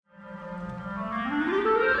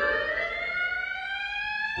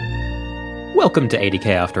Welcome to 80k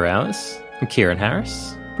After Hours. I'm Kieran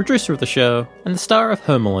Harris, producer of the show and the star of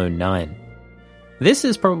Home Alone 9. This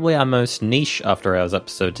is probably our most niche After Hours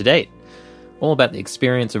episode to date, all about the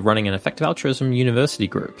experience of running an effective altruism university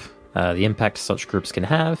group, the impact such groups can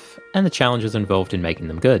have, and the challenges involved in making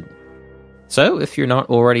them good. So, if you're not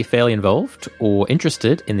already fairly involved or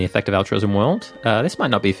interested in the effective altruism world, this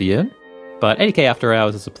might not be for you. But 80k After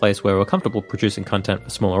Hours is a place where we're comfortable producing content for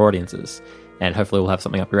smaller audiences, and hopefully we'll have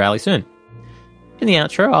something up your alley soon. In the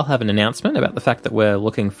outro, I'll have an announcement about the fact that we're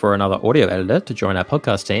looking for another audio editor to join our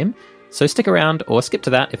podcast team, so stick around or skip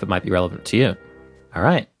to that if it might be relevant to you.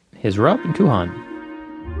 Alright, here's Rob and Kuhan.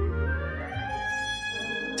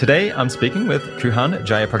 Today, I'm speaking with Kuhan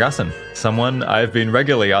Jeyapragasan, someone I've been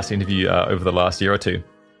regularly asked to interview over the last year or two.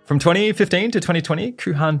 From 2015 to 2020,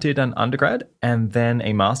 Kuhan did an undergrad and then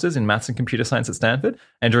a master's in maths and computer science at Stanford.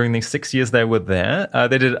 And during the 6 years they were there,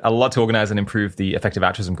 they did a lot to organize and improve the effective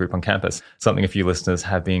altruism group on campus, something a few listeners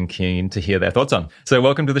have been keen to hear their thoughts on. So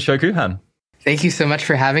welcome to the show, Kuhan. Thank you so much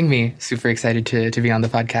for having me. Super excited to be on the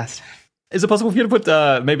podcast. Is it possible for you to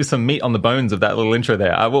put maybe some meat on the bones of that little intro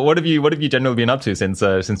there? What have you generally been up to since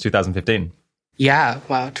 2015? Yeah,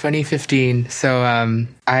 wow, 2015. So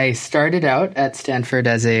I started out at Stanford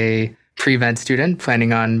as a pre-med student,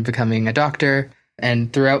 planning on becoming a doctor.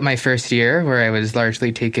 And throughout my first year, where I was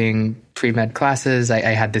largely taking pre-med classes, I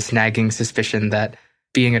had this nagging suspicion that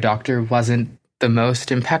being a doctor wasn't the most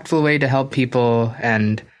impactful way to help people.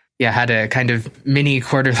 And yeah, had a kind of mini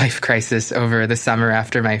quarter-life crisis over the summer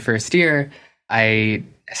after my first year. I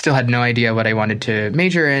still had no idea what I wanted to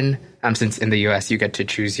major in, since in the US you get to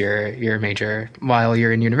choose your major while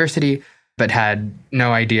you're in university, but had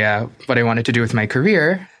no idea what I wanted to do with my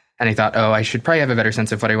career. And I thought, I should probably have a better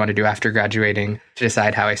sense of what I want to do after graduating to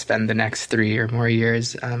decide how I spend the next 3 or more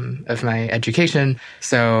years of my education.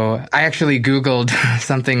 So I actually Googled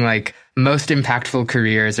something like most impactful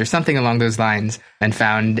careers or something along those lines and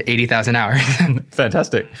found 80,000 hours.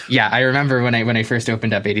 Fantastic. Yeah, I remember when I first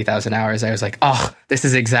opened up 80,000 hours, I was like, this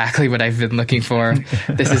is exactly what I've been looking for.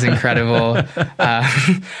 This is incredible.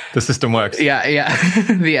 The system works. Yeah.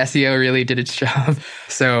 The SEO really did its job.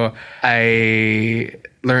 So I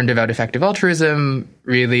learned about effective altruism,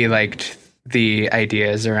 really liked the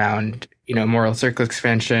ideas around, moral circle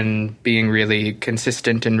expansion, being really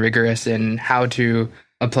consistent and rigorous in how to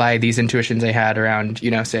apply these intuitions I had around,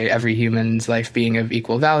 say every human's life being of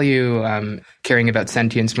equal value, caring about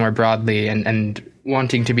sentience more broadly, and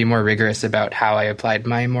wanting to be more rigorous about how I applied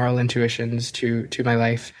my moral intuitions to my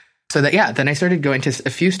life. So then I started going to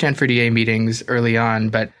a few Stanford EA meetings early on,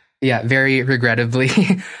 but yeah, very regrettably,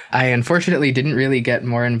 I unfortunately didn't really get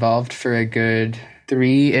more involved for a good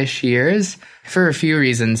 3-ish years for a few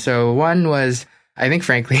reasons. So one was, I think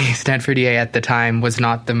frankly, Stanford EA at the time was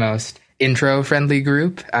not the most intro-friendly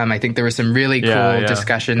group. I think there were some really cool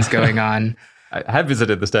discussions going on. I have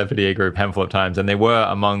visited the Stanford EA group a handful of times, and they were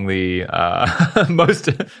among the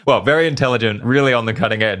very intelligent, really on the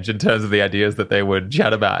cutting edge in terms of the ideas that they would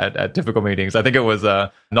chat about at typical meetings. I think it was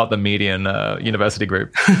not the median university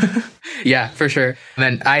group. Yeah, for sure. And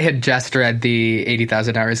then I had just read the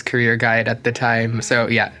 80,000 Hours Career Guide at the time. So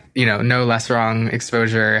yeah, no less wrong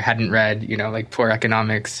exposure. Hadn't read, like Poor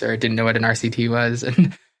Economics, or didn't know what an RCT was.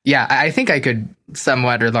 And yeah, I think I could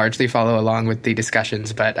somewhat or largely follow along with the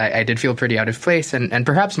discussions, but I did feel pretty out of place. And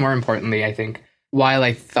perhaps more importantly, I think while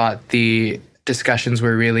I thought the discussions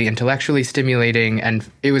were really intellectually stimulating, and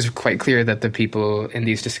it was quite clear that the people in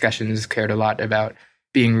these discussions cared a lot about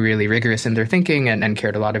being really rigorous in their thinking and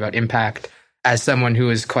cared a lot about impact, as someone who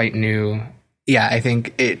was quite new, yeah, I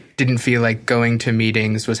think it didn't feel like going to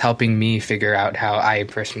meetings was helping me figure out how I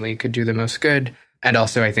personally could do the most good. And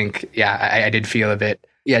also I think, I did feel a bit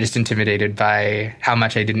just intimidated by how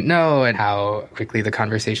much I didn't know and how quickly the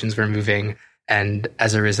conversations were moving. And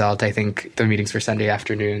as a result, I think the meetings were Sunday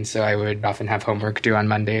afternoons, so I would often have homework due on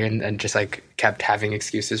Monday and just kept having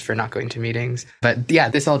excuses for not going to meetings. But yeah,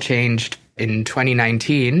 this all changed in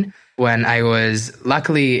 2019 when I was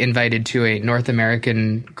luckily invited to a North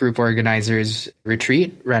American group organizers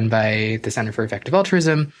retreat run by the Center for Effective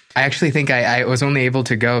Altruism. I actually think I was only able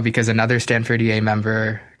to go because another Stanford EA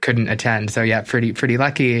member couldn't attend. So yeah, pretty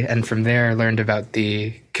lucky. And from there, learned about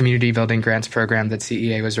the community building grants program that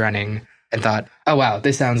CEA was running and thought, oh wow,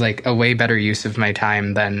 this sounds like a way better use of my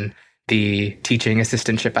time than the teaching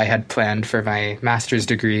assistantship I had planned for my master's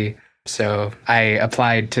degree. So I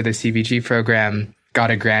applied to the CBG program, got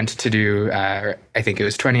a grant to do, I think it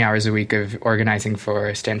was 20 hours a week of organizing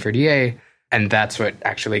for Stanford EA. And that's what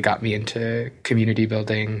actually got me into community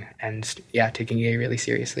building and taking EA really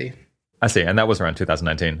seriously. I see. And that was around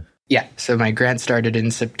 2019. Yeah, so my grant started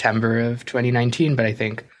in September of 2019, but I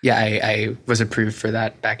think, I was approved for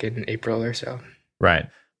that back in April or so. Right.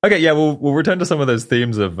 Okay, yeah, we'll return to some of those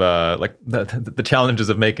themes of like the challenges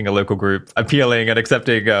of making a local group appealing and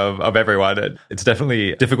accepting of everyone. It's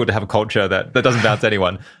definitely difficult to have a culture that doesn't bounce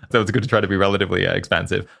anyone. So it's good to try to be relatively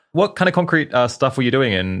expansive. What kind of concrete stuff were you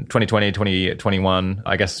doing in 2020, 2021,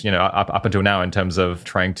 I guess, up until now in terms of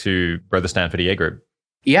trying to grow the Stanford EA group?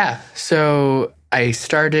 Yeah, so I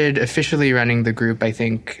started officially running the group, I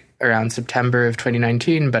think, around September of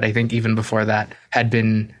 2019, but I think even before that had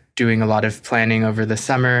been doing a lot of planning over the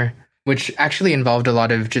summer, which actually involved a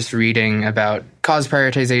lot of just reading about cause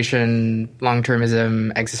prioritization,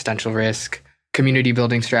 long-termism, existential risk, community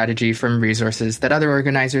building strategy from resources that other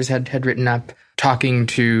organizers had written up, talking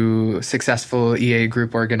to successful EA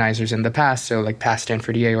group organizers in the past, so like past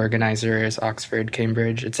Stanford EA organizers, Oxford,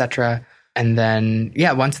 Cambridge, etc. And then,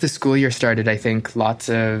 once the school year started, I think lots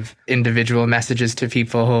of individual messages to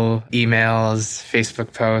people, emails,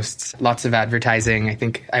 Facebook posts, lots of advertising. I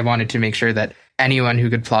think I wanted to make sure that anyone who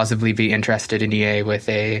could plausibly be interested in EA with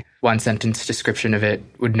a one-sentence description of it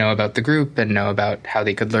would know about the group and know about how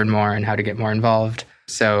they could learn more and how to get more involved.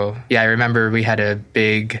 So, I remember we had a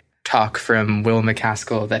big talk from Will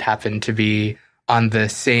McCaskill that happened to be on the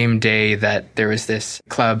same day that there was this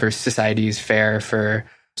club or societies fair for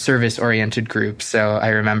service-oriented groups. So I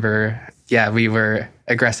remember, we were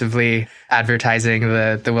aggressively advertising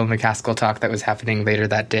the Will McCaskill talk that was happening later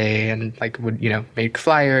that day and would make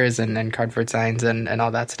flyers and cardboard signs and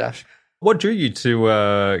all that stuff. What drew you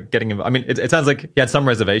to getting involved? I mean, it sounds like you had some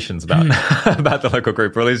reservations about about the local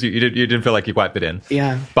group, or at least you didn't feel like you quite fit in.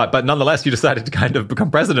 Yeah. But nonetheless, you decided to kind of become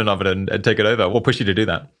president of it and take it over. What pushed you to do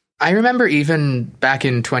that? I remember even back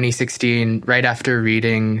in 2016, right after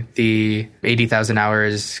reading the 80,000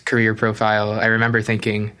 hours career profile, I remember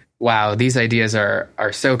thinking, wow, these ideas are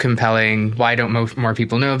so compelling. Why don't more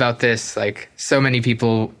people know about this? So many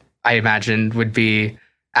people, I imagined, would be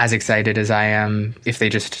as excited as I am if they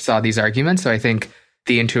just saw these arguments. So I think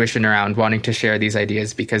the intuition around wanting to share these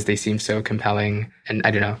ideas because they seem so compelling and,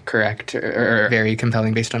 correct or very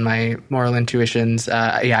compelling based on my moral intuitions.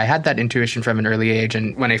 I had that intuition from an early age.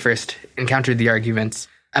 And when I first encountered the arguments,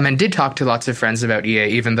 and did talk to lots of friends about EA,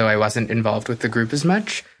 even though I wasn't involved with the group as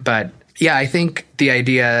much. But I think the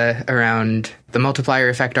idea around the multiplier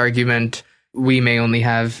effect argument, we may only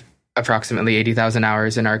have approximately 80,000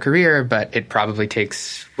 hours in our career, but it probably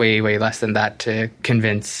takes way, way less than that to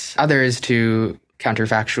convince others to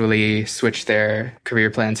counterfactually switch their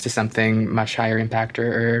career plans to something much higher impact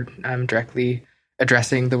or directly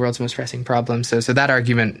addressing the world's most pressing problems. So that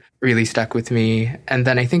argument really stuck with me. And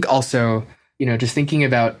then I think also, just thinking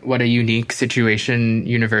about what a unique situation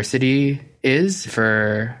university is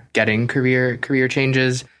for getting career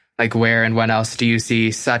changes, where and when else do you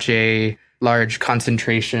see such a large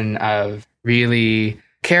concentration of really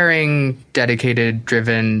caring, dedicated,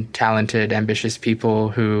 driven, talented, ambitious people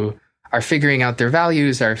who are figuring out their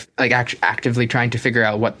values, are actively trying to figure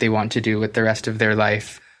out what they want to do with the rest of their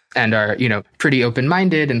life, and are, pretty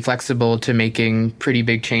open-minded and flexible to making pretty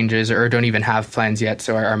big changes, or don't even have plans yet,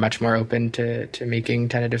 so are much more open to making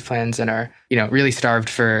tentative plans, and are, really starved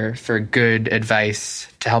for good advice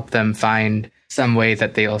to help them find some way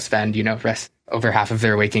that they'll spend, rest over half of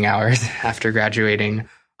their waking hours after graduating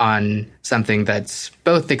on something that's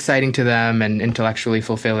both exciting to them and intellectually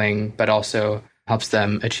fulfilling, but also helps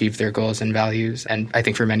them achieve their goals and values. And I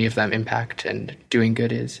think for many of them, impact and doing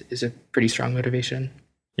good is a pretty strong motivation.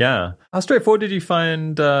 Yeah. How straightforward did you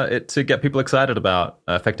find it to get people excited about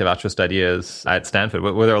effective altruist ideas at Stanford?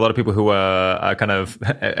 Were there a lot of people who were kind of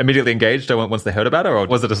immediately engaged once they heard about it, or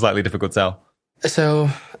was it a slightly difficult sell? So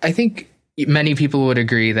I think many people would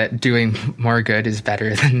agree that doing more good is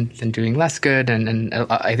better than doing less good. And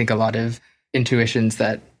I think a lot of intuitions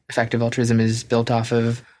that effective altruism is built off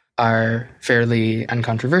of are fairly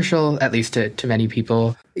uncontroversial, at least to many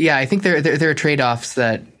people. I think there are trade-offs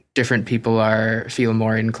that different people feel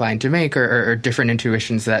more inclined to make, or different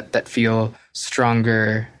intuitions that feel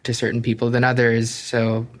stronger to certain people than others.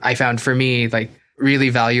 So I found for me, really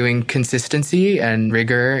valuing consistency and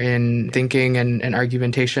rigor in thinking and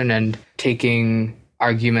argumentation, and taking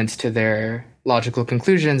arguments to their logical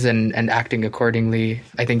conclusions and acting accordingly.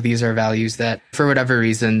 I think these are values that, for whatever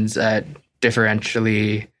reasons,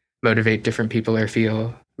 differentially motivate different people or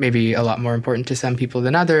feel maybe a lot more important to some people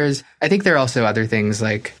than others. I think there are also other things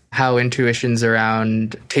like how intuitions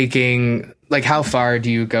around taking, like how far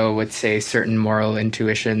do you go with, say, certain moral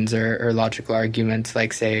intuitions or logical arguments,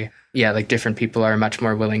 like say, yeah, like different people are much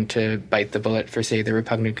more willing to bite the bullet for, say, the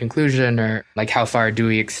repugnant conclusion, or like how far do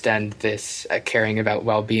we extend this caring about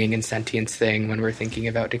well-being and sentience thing when we're thinking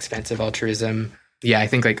about expansive altruism. Yeah, I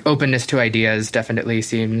think like openness to ideas definitely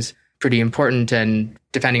seems pretty important, and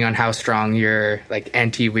depending on how strong your like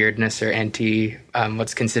anti-weirdness or anti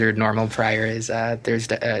what's considered normal prior is, there's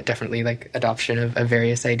definitely like adoption of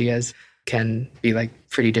various ideas can be like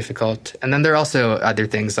pretty difficult. And then there are also other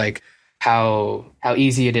things like how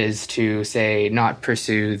easy it is to, say, not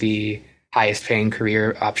pursue the highest paying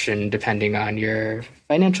career option depending on your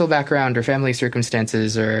financial background or family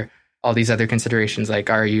circumstances or all these other considerations, like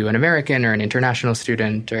are you an American or an international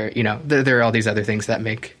student, or, you know, there are all these other things that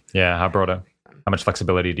make... Yeah, how broader? How much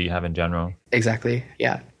flexibility do you have in general? Exactly,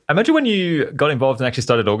 yeah. I imagine when you got involved and actually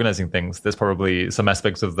started organizing things, there's probably some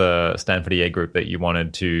aspects of the Stanford EA group that you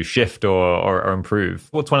wanted to shift or improve.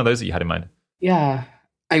 What's one of those that you had in mind? Yeah,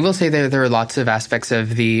 I will say that there are lots of aspects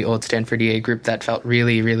of the old Stanford EA group that felt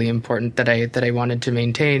really, really important that I wanted to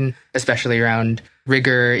maintain, especially around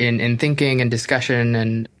rigor in thinking and discussion,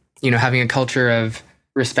 and, you know, having a culture of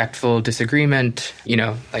respectful disagreement, you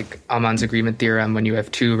know, like Aumann's agreement theorem, when you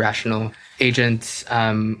have two rational agents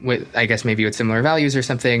with, I guess, maybe with similar values or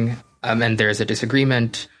something, and there's a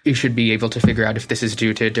disagreement, you should be able to figure out if this is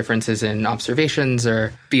due to differences in observations,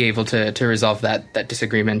 or be able to resolve that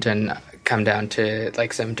disagreement and come down to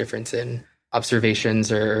like some difference in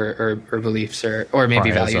observations or beliefs or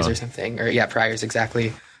maybe priors, values or something, or priors,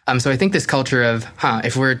 exactly. So I think this culture of,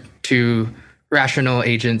 if we're two rational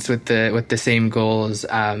agents with the same goals,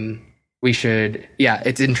 we should,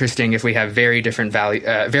 it's interesting if we have very different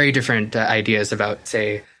ideas about,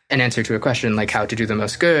 say, an answer to a question, like how to do the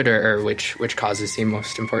most good, or which causes seem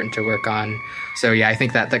most important to work on. So I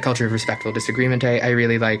think that culture of respectful disagreement I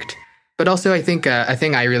really liked. But also I think a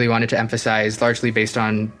thing I really wanted to emphasize, largely based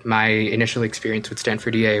on my initial experience with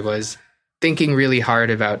Stanford EA, was thinking really hard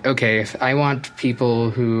about, okay, if I want people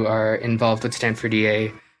who are involved with Stanford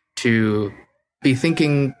EA to be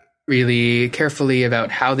thinking really carefully about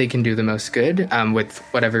how they can do the most good with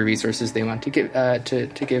whatever resources they want to give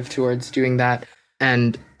to give towards doing that.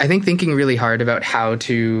 And I think thinking really hard about how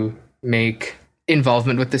to make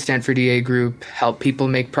involvement with the Stanford EA group help people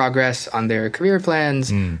make progress on their career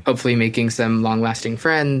plans, hopefully making some long-lasting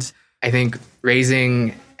friends. I think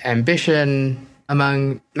raising ambition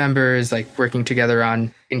among members, like working together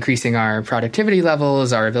on increasing our productivity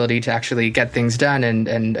levels, our ability to actually get things done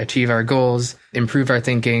and achieve our goals, improve our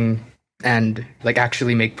thinking, and like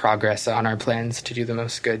actually make progress on our plans to do the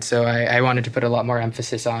most good. So I wanted to put a lot more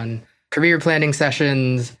emphasis on career planning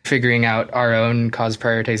sessions, figuring out our own cause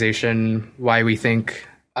prioritization, why we think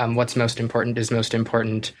what's most important is most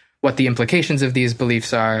important, what the implications of these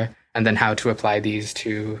beliefs are, and then how to apply these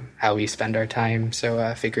to how we spend our time.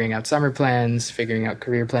 So figuring out summer plans, figuring out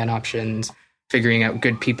career plan options, figuring out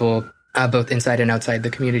good people both inside and outside the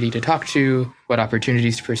community to talk to, what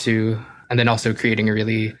opportunities to pursue, and then also creating a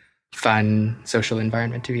really fun social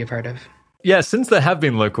environment to be a part of. Yeah, since there have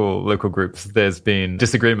been local groups, there's been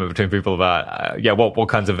disagreement between people about, what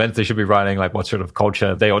kinds of events they should be running, like what sort of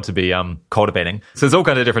culture they ought to be cultivating. So there's all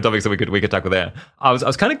kinds of different topics that we could tackle there. I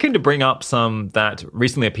was kind of keen to bring up some that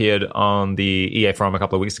recently appeared on the EA forum a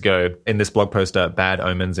couple of weeks ago in this blog post, Bad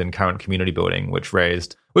Omens in Current Community Building, which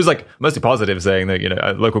was like mostly positive, saying that, you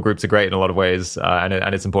know, local groups are great in a lot of ways, and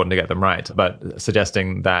it's important to get them right, but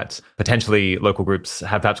suggesting that potentially local groups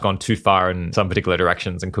have perhaps gone too far in some particular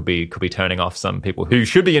directions and could be turning off some people who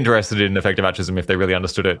should be interested in effective altruism if they really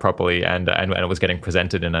understood it properly and it was getting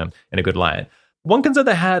presented in a good light. One concern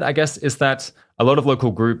they had, I guess, is that a lot of local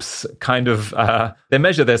groups kind of, they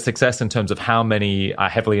measure their success in terms of how many are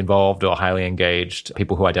heavily involved or highly engaged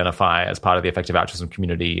people who identify as part of the effective altruism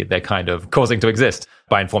community they're kind of causing to exist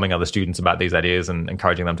by informing other students about these ideas and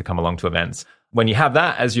encouraging them to come along to events. When you have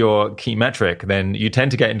that as your key metric, then you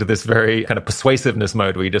tend to get into this very kind of persuasiveness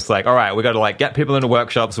mode where you're just like, all right, we got to like get people into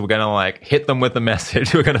workshops. We're going to like hit them with the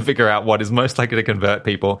message. We're going to figure out what is most likely to convert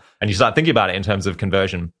people. And you start thinking about it in terms of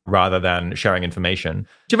conversion rather than sharing information.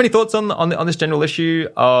 Do you have any thoughts on this general issue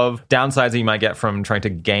of downsides that you might get from trying to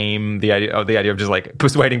game the idea of just like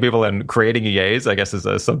persuading people and creating EAs, I guess,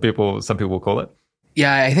 as some people will call it?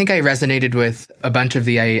 Yeah, I think I resonated with a bunch of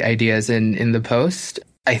the ideas in the post.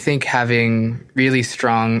 I think having really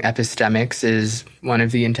strong epistemics is one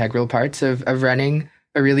of the integral parts of running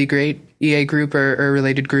a really great EA group or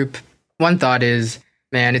related group. One thought is,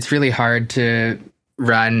 man, it's really hard to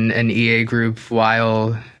run an EA group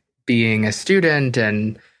while being a student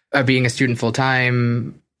and being a student full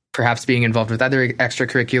time, perhaps being involved with other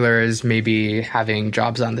extracurriculars, maybe having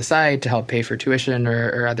jobs on the side to help pay for tuition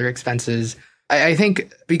or other expenses. I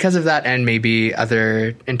think because of that, and maybe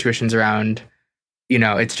other intuitions around,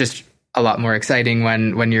 it's just a lot more exciting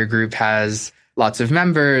when your group has lots of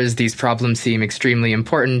members. These problems seem extremely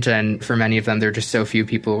important, and for many of them, there are just so few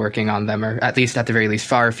people working on them, or at the very least,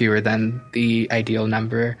 far fewer than the ideal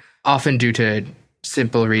number, often due to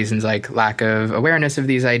simple reasons like lack of awareness of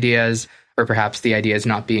these ideas, or perhaps the ideas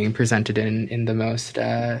not being presented in the most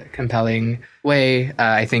compelling way.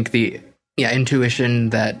 I think the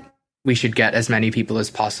intuition that we should get as many people as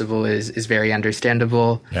possible is very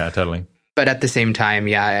understandable. Yeah, totally. But at the same time,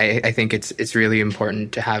 I think it's really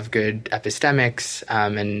important to have good epistemics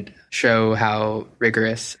and show how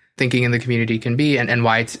rigorous thinking in the community can be, and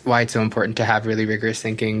why it's so important to have really rigorous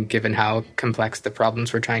thinking, given how complex the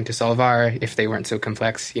problems we're trying to solve are. If they weren't so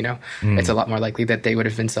complex, it's a lot more likely that they would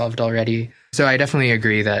have been solved already. So I definitely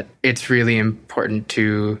agree that it's really important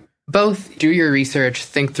to both do your research,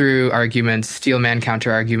 think through arguments, steelman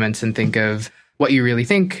counter arguments, and think of what you really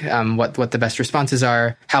think, what the best responses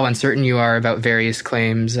are, how uncertain you are about various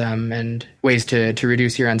claims, and ways to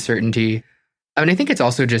reduce your uncertainty. I think it's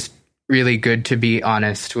also just really good to be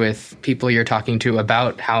honest with people you're talking to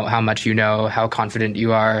about how much you know, how confident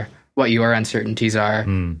you are, what your uncertainties are.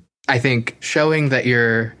 I think showing that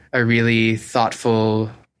you're a really thoughtful,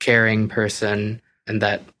 caring person, and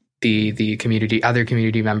that the community, other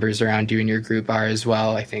community members around you in your group are as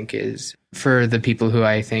well, I think is for the people who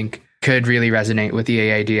I think could really resonate with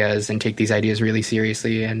EA ideas and take these ideas really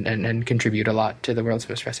seriously and contribute a lot to the world's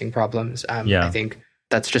most pressing problems. I think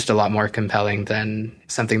that's just a lot more compelling than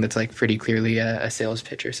something that's like pretty clearly a sales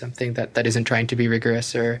pitch or something that isn't trying to be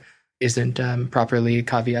rigorous or isn't properly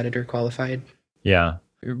caveated or qualified. Yeah.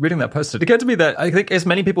 Reading that post, it occurred to me that I think as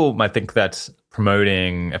many people might think that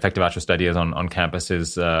promoting effective altruist ideas on campus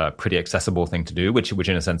is a pretty accessible thing to do, which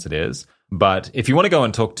in a sense it is. But if you want to go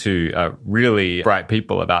and talk to really bright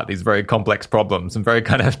people about these very complex problems and very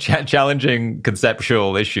kind of challenging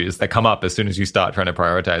conceptual issues that come up as soon as you start trying to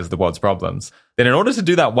prioritize the world's problems, then in order to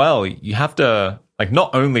do that well, you have to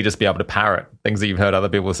not only just be able to parrot things that you've heard other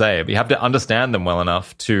people say, but you have to understand them well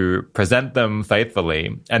enough to present them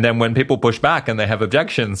faithfully. And then when people push back and they have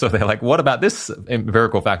objections, or they're like, what about this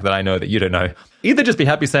empirical fact that I know that you don't know? Either just be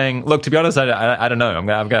happy saying, look, to be honest, I don't know. I'm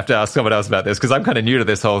going to have to ask someone else about this because I'm kind of new to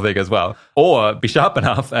this whole thing as well. Or be sharp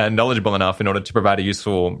enough and knowledgeable enough in order to provide a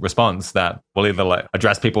useful response that will either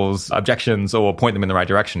address people's objections or point them in the right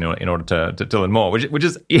direction in order to learn more, which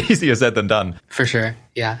is easier said than done. For sure.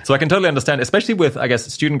 Yeah. So I can totally understand, especially with, I guess,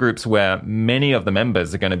 student groups where many of the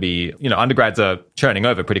members are going to be, undergrads are churning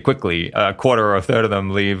over pretty quickly. A quarter or a third of them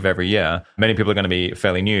leave every year. Many people are going to be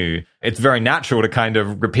fairly new. It's very natural to kind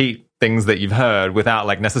of repeat things that you've heard without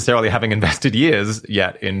necessarily having invested years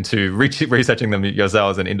yet into researching them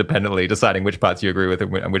yourselves and independently deciding which parts you agree with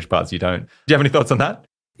and which parts you don't. Do you have any thoughts on that?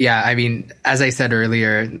 Yeah, as I said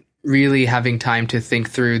earlier, really having time to think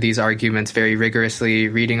through these arguments very rigorously,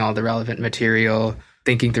 reading all the relevant material,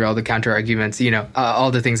 thinking through all the counter arguments, all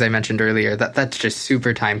the things I mentioned earlier, that's just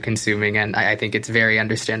super time consuming. And I think it's very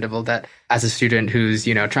understandable that as a student who's,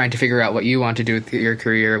 trying to figure out what you want to do with your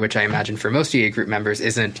career, which I imagine for most EA group members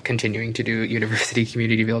isn't continuing to do university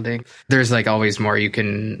community building, there's always more you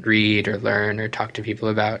can read or learn or talk to people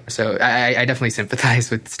about. So I definitely sympathize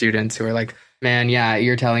with students who are like, man, yeah,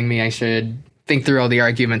 you're telling me I should think through all the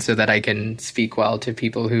arguments so that I can speak well to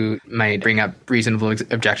people who might bring up reasonable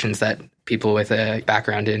objections that people with a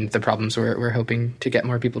background in the problems we're hoping to get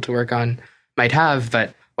more people to work on might have.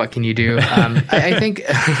 But what can you do? I think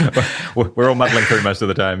we're all muddling through most of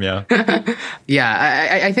the time. Yeah.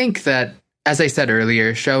 Yeah. I think that, as I said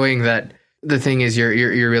earlier, showing that the thing is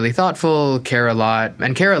you're really thoughtful, care a lot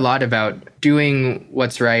about doing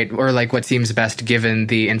what's right or what seems best given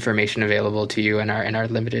the information available to you and our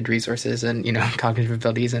limited resources and cognitive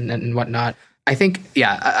abilities and whatnot. I think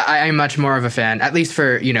I'm much more of a fan, at least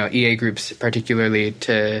for EA groups particularly,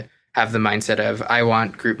 to have the mindset of I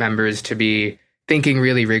want group members to be thinking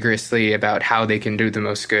really rigorously about how they can do the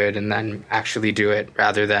most good and then actually do it,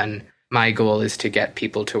 rather than my goal is to get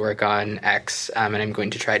people to work on X, and I'm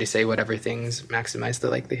going to try to say whatever things maximize the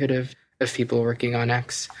likelihood of people working on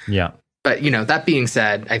X. Yeah. But, that being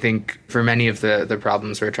said, I think for many of the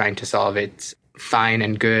problems we're trying to solve, it's fine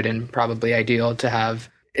and good and probably ideal to have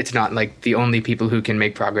it's not like the only people who can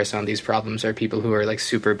make progress on these problems are people who are like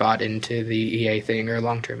super bought into the EA thing or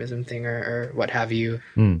long-termism thing or what have you.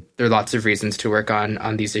 There are lots of reasons to work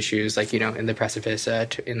on these issues. Like, in the Precipice,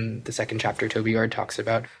 in the second chapter, Toby Ord talks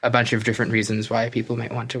about a bunch of different reasons why people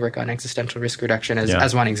might want to work on existential risk reduction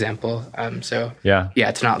as one example.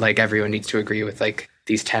 It's not like everyone needs to agree with like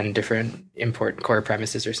these 10 different important core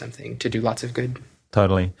premises or something to do lots of good.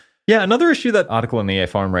 Totally. Yeah, another issue that article in the EA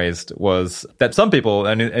forum raised was that some people,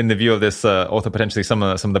 and in the view of this author, potentially some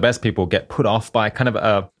of the best people, get put off by kind of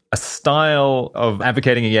a style of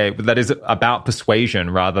advocating EA that is about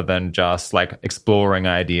persuasion rather than just like exploring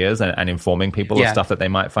ideas and informing people of stuff that they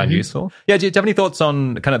might find useful. Yeah, do you have any thoughts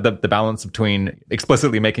on kind of the balance between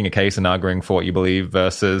explicitly making a case and arguing for what you believe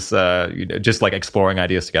versus just like exploring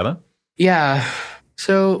ideas together? Yeah.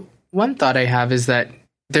 So one thought I have is that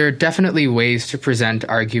there are definitely ways to present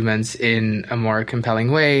arguments in a more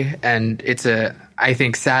compelling way. And it's I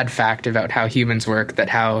think, sad fact about how humans work that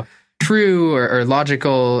how true or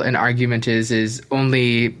logical an argument is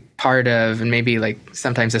only part of, and maybe like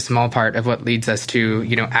sometimes a small part of what leads us to,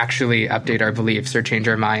 actually update our beliefs or change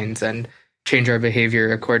our minds and change our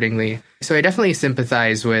behavior accordingly. So I definitely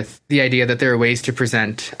sympathize with the idea that there are ways to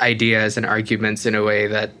present ideas and arguments in a way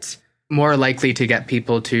that's more likely to get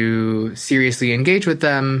people to seriously engage with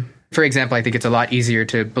them. For example, I think it's a lot easier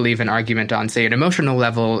to believe an argument on, say, an emotional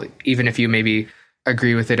level, even if you maybe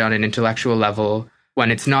agree with it on an intellectual level,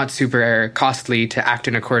 when it's not super costly to act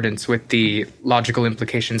in accordance with the logical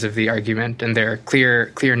implications of the argument, and there are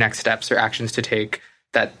clear next steps or actions to take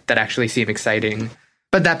that actually seem exciting.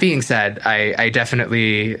 But that being said, I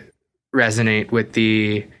definitely resonate with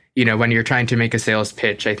the, when you're trying to make a sales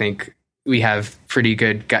pitch, I think we have pretty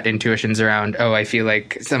good gut intuitions around, I feel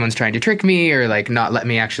like someone's trying to trick me or like not let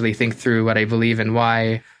me actually think through what I believe and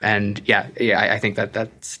why. And I think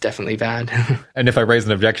that's definitely bad. And if I raise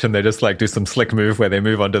an objection, they just like do some slick move where they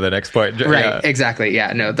move on to the next point. Right, exactly.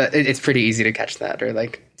 Yeah, no, it's pretty easy to catch that or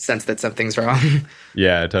like sense that something's wrong.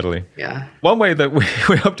 Yeah, totally. Yeah. One way that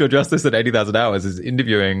we hope to address this at 80,000 Hours is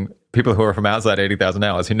interviewing people who are from outside 80,000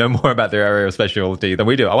 Hours who know more about their area of specialty than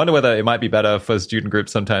we do. I wonder whether it might be better for student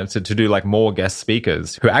groups sometimes to do like more guest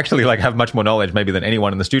speakers who actually like have much more knowledge maybe than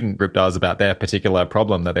anyone in the student group does about their particular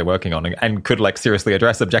problem that they're working on and could like seriously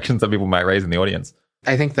address objections that people might raise in the audience.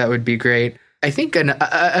 I think that would be great. I think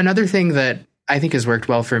another thing that I think has worked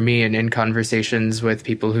well for me in conversations with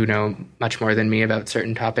people who know much more than me about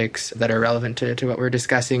certain topics that are relevant to what we're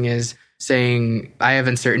discussing is saying, I have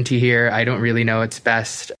uncertainty here. I don't really know what's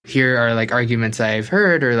best. Here are like arguments I've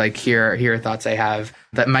heard, or like here are thoughts I have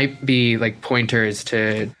that might be like pointers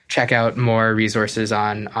to check out more resources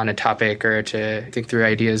on a topic or to think through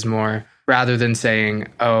ideas more, rather than saying,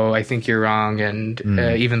 I think you're wrong. And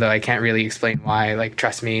even though I can't really explain why, like,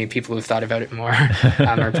 trust me, people who've thought about it more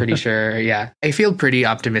are pretty sure. Yeah. I feel pretty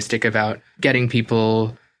optimistic about getting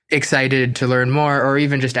people excited to learn more, or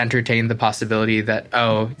even just entertain the possibility that,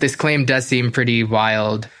 this claim does seem pretty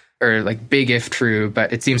wild or like big if true,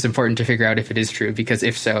 but it seems important to figure out if it is true, because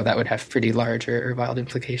if so, that would have pretty large or wild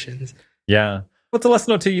implications. Yeah. What's a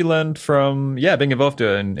lesson or two you learned from, being involved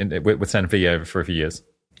with Sanfia for a few years?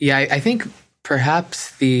 Yeah, I think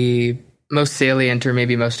perhaps the most salient or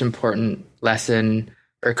maybe most important lesson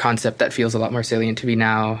or concept that feels a lot more salient to me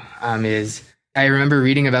now is I remember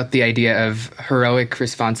reading about the idea of heroic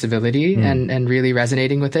responsibility and really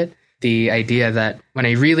resonating with it. The idea that when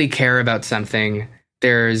I really care about something,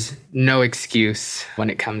 there's no excuse when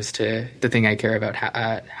it comes to the thing I care about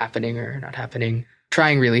happening or not happening.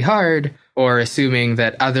 Trying really hard or assuming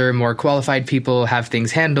that other more qualified people have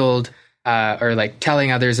things handled or like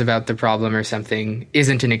telling others about the problem or something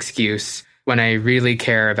isn't an excuse when I really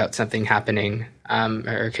care about something happening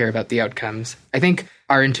or care about the outcomes. I think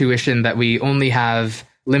our intuition that we only have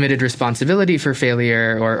limited responsibility for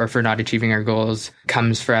failure or for not achieving our goals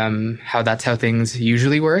comes from that's how things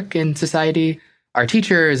usually work in society. Our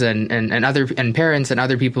teachers and parents and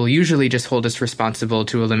other people usually just hold us responsible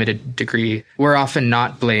to a limited degree. We're often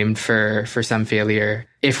not blamed for some failure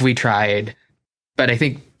if we tried. But I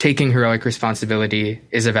think taking heroic responsibility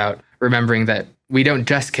is about remembering that we don't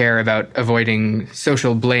just care about avoiding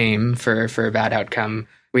social blame for a bad outcome.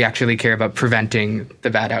 We actually care about preventing the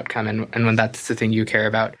bad outcome. And when that's the thing you care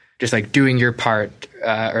about, just like doing your part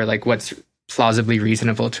or like what's plausibly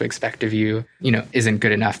reasonable to expect of you, isn't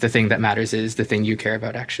good enough. The thing that matters is the thing you care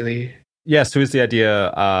about, actually. Yeah, so is the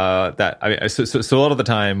idea that, so a lot of the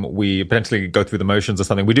time we potentially go through the motions or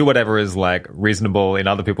something. We do whatever is like reasonable in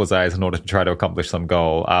other people's eyes in order to try to accomplish some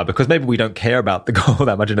goal, because maybe we don't care about the goal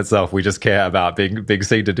that much in itself. We just care about being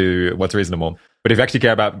seen to do what's reasonable. But if you actually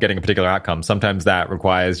care about getting a particular outcome, sometimes that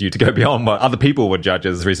requires you to go beyond what other people would judge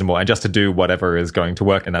as reasonable and just to do whatever is going to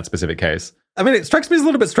work in that specific case. I mean, it strikes me as a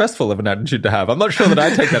little bit stressful of an attitude to have. I'm not sure that I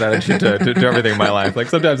take that attitude to everything in my life. Like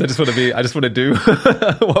sometimes I just want to do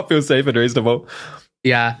what feels safe and reasonable.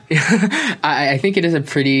 Yeah. I think it is a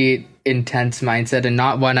pretty intense mindset and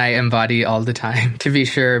not one I embody all the time, to be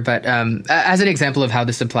sure. But as an example of how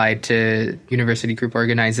this applied to university group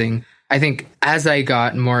organizing, I think as I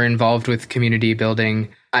got more involved with community building,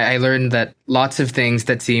 I learned that lots of things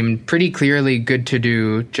that seemed pretty clearly good to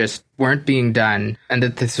do just weren't being done, and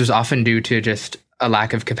that this was often due to just a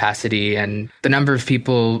lack of capacity and the number of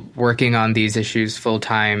people working on these issues full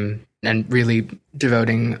time and really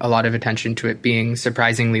devoting a lot of attention to it being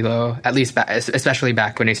surprisingly low, at least especially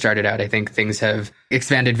back when I started out. I think things have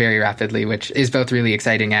expanded very rapidly, which is both really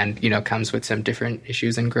exciting and, comes with some different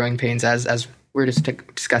issues and growing pains as we're just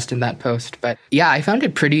discussed in that post. But yeah, I found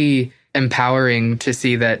it pretty empowering to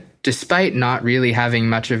see that despite not really having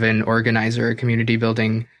much of an organizer or community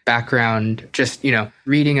building background, just,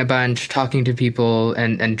 reading a bunch, talking to people,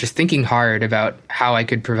 and just thinking hard about how I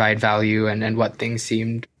could provide value and what things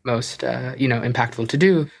seemed most, impactful to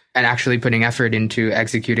do, and actually putting effort into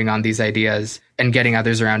executing on these ideas and getting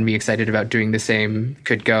others around me excited about doing the same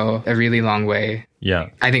could go a really long way. Yeah.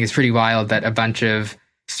 I think it's pretty wild that a bunch of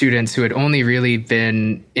students who had only really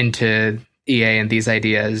been into EA and these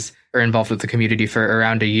ideas or involved with the community for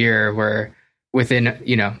around a year were within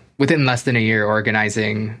less than a year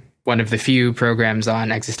organizing one of the few programs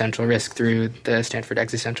on existential risk through the Stanford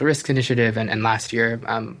Existential Risks Initiative, and last year,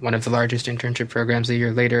 one of the largest internship programs a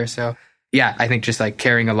year later. So yeah, I think just like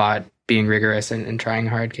caring a lot, being rigorous and trying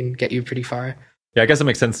hard can get you pretty far. Yeah, I guess it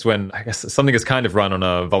makes sense when something is kind of run on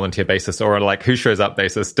a volunteer basis or like who shows up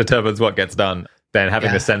basis determines what gets done. Then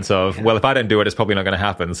having the sense of, well, if I don't do it, it's probably not going to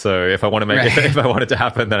happen. So if I want to make it, if I want it to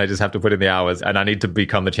happen, then I just have to put in the hours and I need to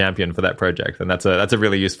become the champion for that project. And that's a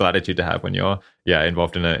really useful attitude to have when you're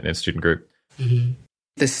involved in a student group. Mm-hmm.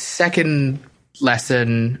 The second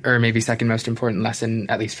lesson, or maybe second most important lesson,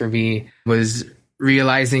 at least for me, was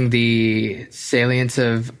realizing the salience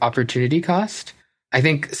of opportunity cost. I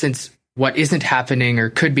think since what isn't happening or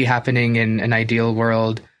could be happening in an ideal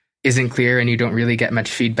world isn't clear and you don't really get much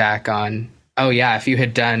feedback on, oh yeah, if you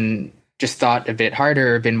had just thought a bit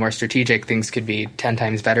harder or been more strategic, things could be 10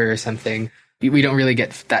 times better or something. We don't really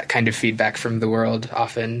get that kind of feedback from the world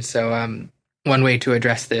often. So one way to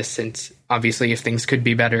address this, since obviously if things could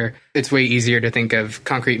be better, it's way easier to think of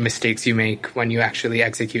concrete mistakes you make when you actually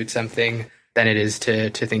execute something than it is to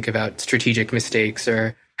think about strategic mistakes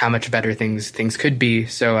or how much better things could be.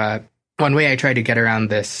 So one way I try to get around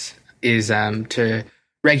this is to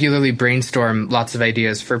regularly brainstorm lots of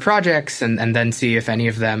ideas for projects and then see if any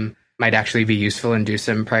of them might actually be useful and do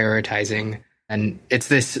some prioritizing. And it's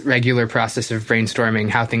this regular process of brainstorming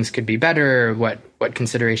how things could be better, what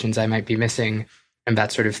considerations I might be missing, and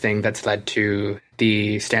that sort of thing that's led to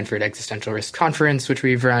the Stanford Existential Risk Conference, which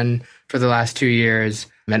we've run for the last 2 years,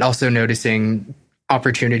 and also noticing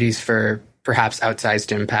opportunities for perhaps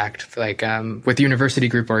outsized impact. Like with university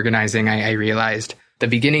group organizing, I realized the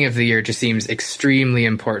beginning of the year just seems extremely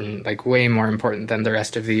important, like way more important than the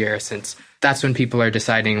rest of the year, since that's when people are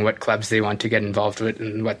deciding what clubs they want to get involved with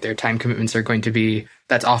and what their time commitments are going to be.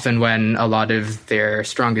 That's often when a lot of their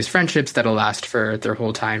strongest friendships that'll last for their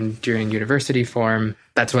whole time during university form.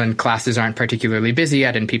 That's when classes aren't particularly busy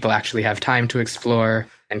yet and people actually have time to explore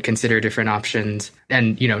and consider different options.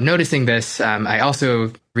 And, noticing this, I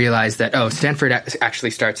also realized that, Stanford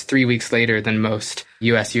actually starts 3 weeks later than most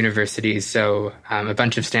U.S. universities. So a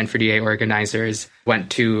bunch of Stanford EA organizers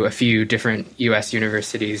went to a few different U.S.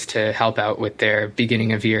 universities to help out with their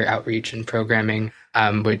beginning of year outreach and programming,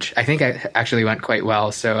 which I think actually went quite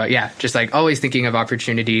well. So just like always thinking of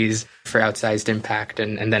opportunities for outsized impact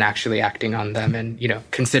and then actually acting on them and,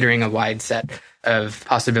 considering a wide set of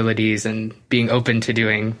possibilities and being open to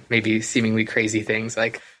doing maybe seemingly crazy things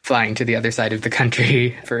like flying to the other side of the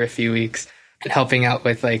country for a few weeks and helping out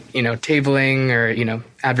with tabling or,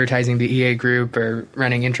 advertising the EA group or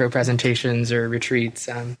running intro presentations or retreats.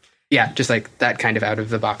 Just like that kind of out of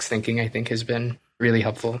the box thinking, I think has been really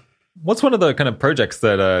helpful. What's one of the kind of projects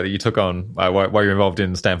that you took on while you're involved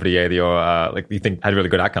in Stanford EA that you think had really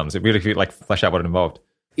good outcomes? It really flesh out what it involved.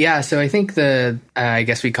 Yeah, so I think I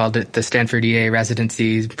guess we called it the Stanford EA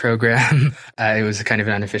residency program. It was kind of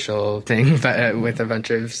an unofficial thing, but with a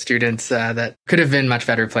bunch of students that could have been much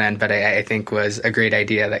better planned, but I think was a great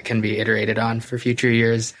idea that can be iterated on for future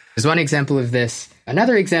years. There's one example of this.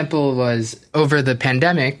 Another example was over the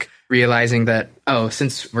pandemic, realizing that,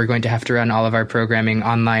 since we're going to have to run all of our programming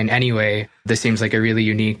online anyway, this seems like a really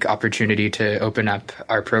unique opportunity to open up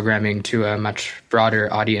our programming to a much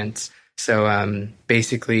broader audience. So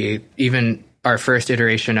basically, even our first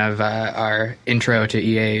iteration of our intro to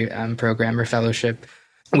EA program or fellowship,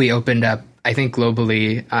 we opened up, I think,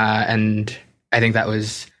 globally, and I think that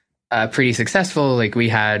was pretty successful. Like, we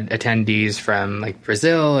had attendees from like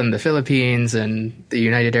Brazil and the Philippines and the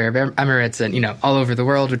United Arab Emirates and, all over the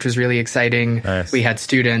world, which was really exciting. Nice. We had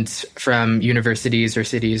students from universities or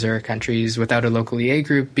cities or countries without a local EA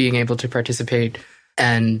group being able to participate.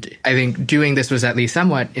 And I think doing this was at least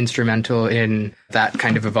somewhat instrumental in that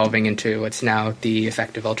kind of evolving into what's now the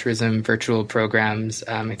effective altruism virtual programs.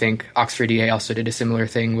 I think Oxford EA also did a similar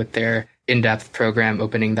thing with their in-depth program,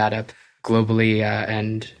 opening that up globally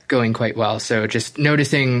and going quite well. So just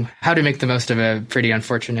noticing how to make the most of a pretty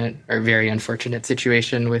unfortunate or very unfortunate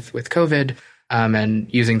situation with COVID,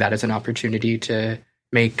 and using that as an opportunity to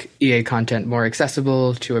make EA content more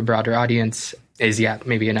accessible to a broader audience is,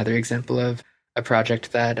 maybe another example of a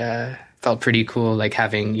project that felt pretty cool, like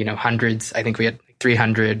having, hundreds. I think we had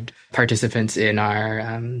 300 participants in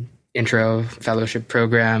our intro fellowship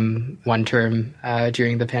program one term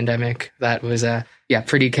during the pandemic. That was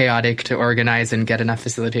pretty chaotic to organize and get enough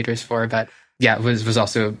facilitators for, but it was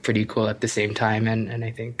also pretty cool at the same time, and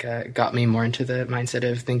I think got me more into the mindset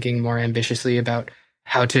of thinking more ambitiously about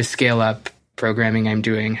how to scale up programming I'm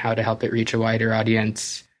doing, how to help it reach a wider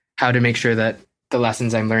audience, how to make sure that the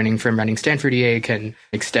lessons I'm learning from running Stanford EA can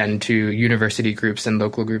extend to university groups and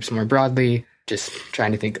local groups more broadly. Just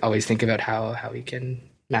trying to always think about how we can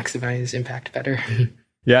maximize impact better.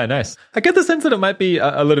 Yeah, nice. I get the sense that it might be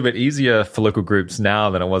a little bit easier for local groups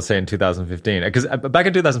now than it was, say, in 2015. Because back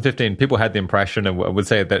in 2015, people had the impression and would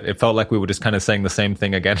say that it felt like we were just kind of saying the same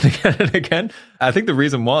thing again and again and again. I think the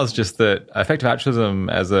reason was just that effective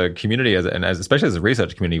altruism as a community, especially as a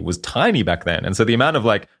research community, was tiny back then. And so the amount of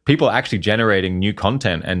people actually generating new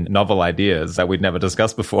content and novel ideas that we'd never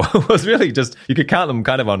discussed before was really just, you could count them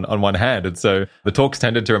kind of on one hand. And so the talks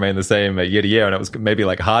tended to remain the same year to year, and it was maybe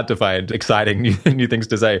hard to find exciting new things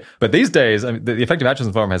to say. But these days, the Effective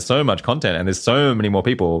Altruism Forum has so much content, and there's so many more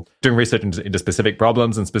people doing research into specific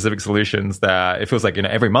problems and specific solutions that it feels like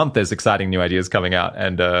every month there's exciting new ideas coming out,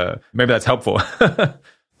 and maybe that's helpful.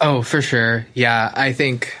 Oh, for sure. Yeah, I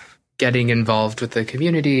think getting involved with the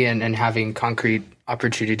community and having concrete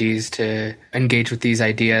opportunities to engage with these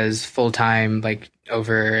ideas full time, like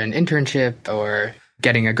over an internship or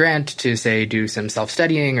getting a grant to, say, do some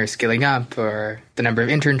self-studying or skilling up, or the number of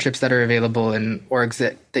internships that are available in orgs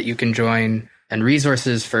that you can join, and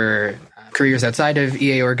resources for careers outside of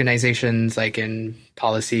EA organizations, like in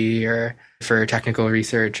policy or for technical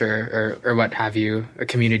research or what have you,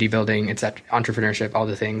 community building, etc., entrepreneurship, all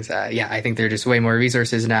the things. I think there are just way more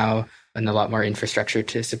resources now and a lot more infrastructure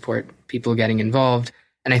to support people getting involved.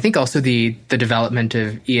 And I think also the development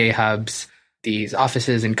of EA hubs, these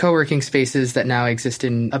offices and co-working spaces that now exist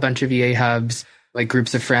in a bunch of EA hubs, like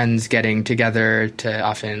groups of friends getting together to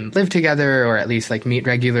often live together or at least meet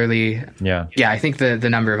regularly. Yeah, I think the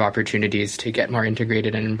number of opportunities to get more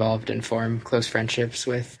integrated and involved and form close friendships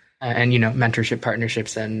with and mentorship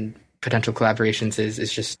partnerships and potential collaborations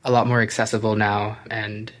is just a lot more accessible now.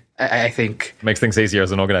 And I think makes things easier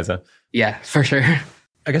as an organizer. Yeah, for sure.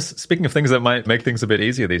 I guess speaking of things that might make things a bit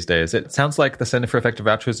easier these days, it sounds like the Center for Effective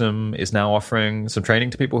Altruism is now offering some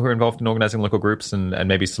training to people who are involved in organizing local groups and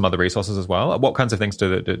maybe some other resources as well. What kinds of things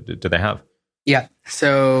do they have? Yeah.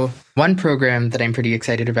 So one program that I'm pretty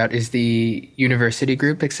excited about is the University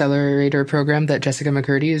Group Accelerator program that Jessica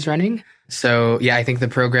McCurdy is running. So I think the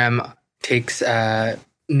program takes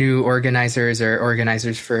new organizers or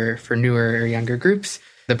organizers for newer or younger groups.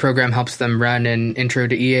 The program helps them run an Intro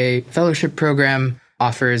to EA fellowship program,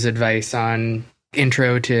 offers advice on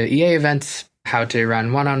intro to EA events, how to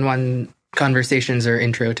run one-on-one conversations or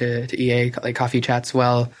intro to EA, like coffee chats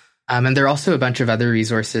well. And there are also a bunch of other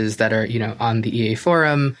resources that are, on the EA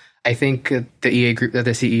forum. I think the EA group, the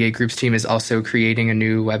CEA groups team is also creating a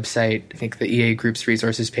new website. I think the EA groups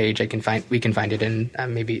resources page, we can find it and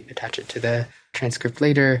maybe attach it to the transcript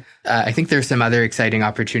later. I think there's some other exciting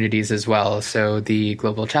opportunities as well. So the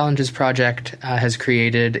Global Challenges Project has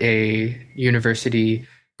created a university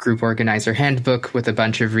group organizer handbook with a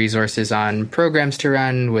bunch of resources on programs to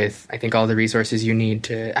run, with I think all the resources you need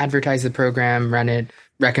to advertise the program, run it,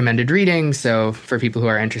 recommended reading. So for people who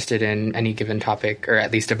are interested in any given topic, or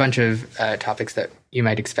at least a bunch of topics that you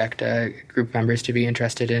might expect group members to be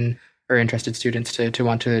interested in, or interested students to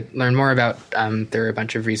want to learn more about, there are a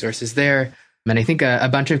bunch of resources there. And I think a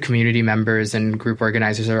bunch of community members and group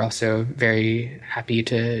organizers are also very happy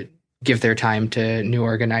to give their time to new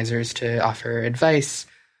organizers to offer advice,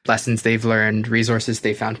 lessons they've learned, resources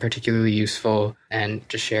they found particularly useful, and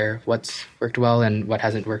to share what's worked well and what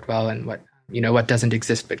hasn't worked well and what doesn't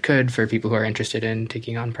exist but could for people who are interested in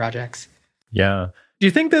taking on projects. Yeah. Do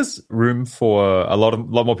you think there's room for a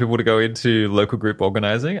lot more people to go into local group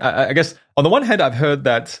organizing? I guess on the one hand, I've heard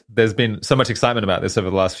that there's been so much excitement about this over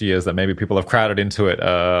the last few years that maybe people have crowded into it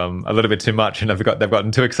a little bit too much, and they've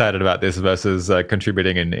gotten too excited about this versus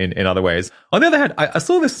contributing in other ways. On the other hand, I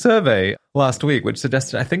saw this survey last week which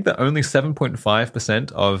suggested I think that only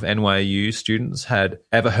 7.5% of NYU students had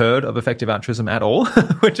ever heard of effective altruism at all,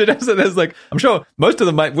 which suggests that there's I'm sure most of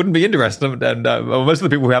them wouldn't be interested, and most of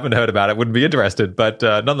the people who haven't heard about it wouldn't be interested, but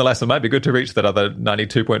nonetheless, it might be good to reach that other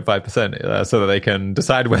 92.5% so that they can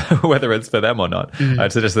decide whether it's for them or not.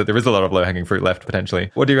 It suggests that there is a lot of low-hanging fruit left, potentially.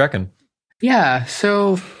 What do you reckon? Yeah,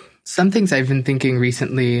 so some things I've been thinking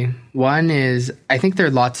recently. One is I think there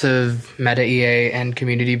are lots of meta EA and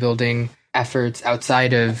community building efforts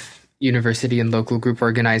outside of university and local group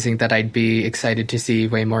organizing that I'd be excited to see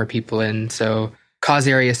way more people in. So cause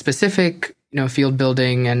area specific, field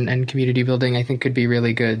building and community building I think could be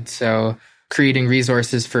really good. So creating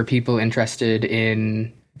resources for people interested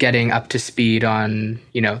in getting up to speed on,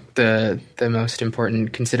 the most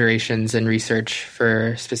important considerations and research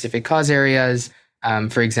for specific cause areas.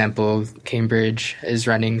 For example, Cambridge is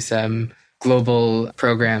running some global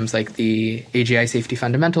programs like the AGI Safety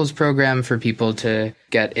Fundamentals program for people to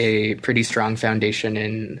get a pretty strong foundation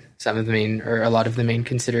in some of the main or a lot of the main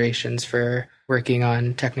considerations for working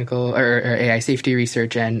on technical or AI safety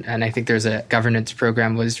research. And I think there's a governance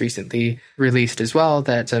program was recently released as well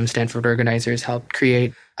that some Stanford organizers helped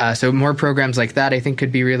create. So more programs like that I think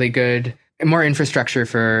could be really good. More infrastructure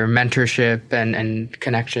for mentorship and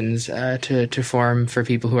connections to form for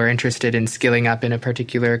people who are interested in skilling up in a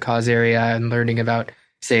particular cause area and learning about,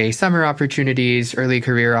 say, summer opportunities, early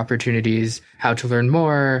career opportunities, how to learn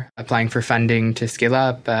more, applying for funding to skill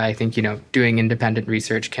up. I think, doing independent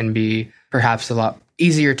research can be perhaps a lot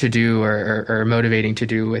easier to do or motivating to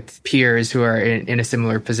do with peers who are in a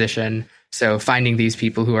similar position. So finding these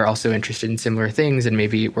people who are also interested in similar things and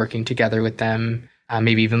maybe working together with them,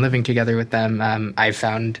 maybe even living together with them. I've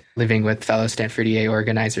found living with fellow Stanford EA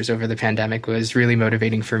organizers over the pandemic was really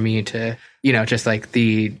motivating for me to, just like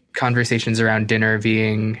the conversations around dinner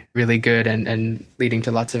being really good and leading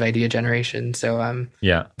to lots of idea generation. So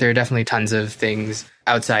there are definitely tons of things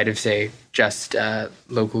outside of, say, just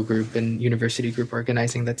local group and university group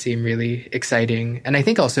organizing that seem really exciting. And I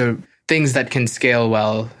think also things that can scale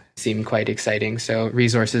well seem quite exciting. So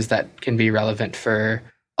resources that can be relevant for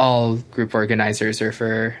all group organizers or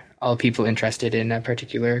for all people interested in a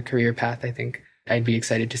particular career path. I think I'd be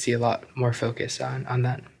excited to see a lot more focus on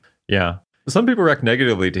that. Yeah. Some people react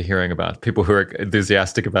negatively to hearing about people who are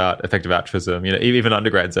enthusiastic about effective altruism. Even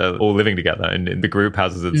undergrads are all living together in the group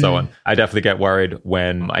houses and so on. I definitely get worried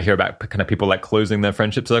when I hear about kind of people closing their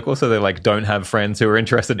friendship circle, so they don't have friends who are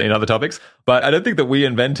interested in other topics. But I don't think that we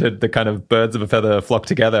invented the kind of birds of a feather flock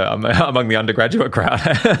together among the undergraduate crowd.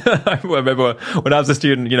 I remember when I was a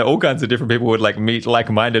student, all kinds of different people would meet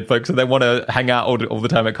like-minded folks, and they want to hang out all the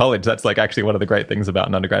time at college. That's actually one of the great things about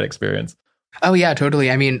an undergrad experience. Oh, yeah,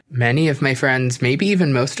 totally. I mean, many of my friends, maybe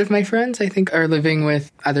even most of my friends, I think are living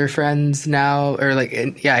with other friends now. Or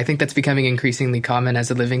I think that's becoming increasingly common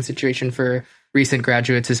as a living situation for recent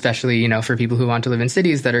graduates, especially, for people who want to live in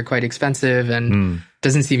cities that are quite expensive and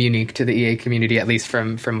doesn't seem unique to the EA community, at least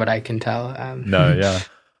from what I can tell. No, yeah.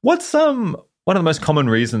 What's one of the most common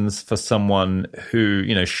reasons for someone who,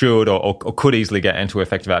 should or could easily get into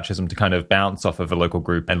effective altruism to kind of bounce off of a local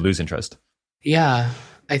group and lose interest? Yeah.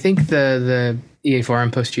 I think the EA forum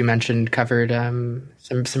post you mentioned covered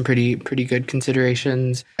some pretty good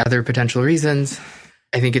considerations. Other potential reasons,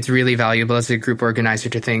 I think it's really valuable as a group organizer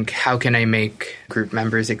to think, how can I make group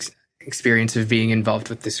members' experience of being involved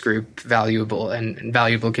with this group valuable? And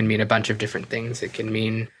valuable can mean a bunch of different things. It can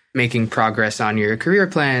mean making progress on your career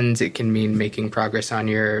plans. It can mean making progress on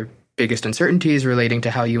your biggest uncertainties relating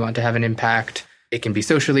to how you want to have an impact. It can be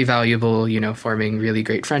socially valuable, forming really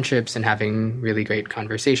great friendships and having really great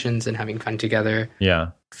conversations and having fun together. Yeah.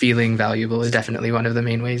 Feeling valuable is definitely one of the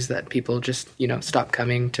main ways that people just, stop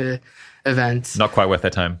coming to events. Not quite worth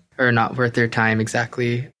their time. Or not worth their time,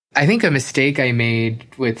 exactly. I think a mistake I made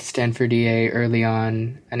with Stanford EA early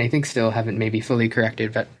on, and I think still haven't maybe fully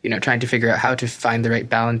corrected, but, trying to figure out how to find the right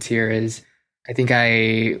balance here is, I think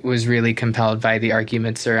I was really compelled by the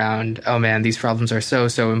arguments around, oh man, these problems are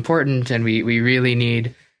so important, and we really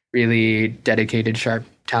need really dedicated, sharp,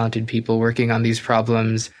 talented people working on these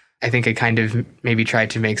problems. I think I kind of maybe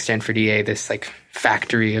tried to make Stanford EA this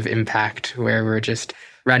factory of impact where we're just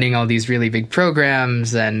running all these really big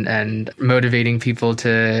programs and motivating people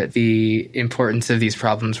to the importance of these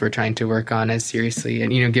problems we're trying to work on as seriously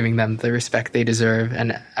and, giving them the respect they deserve.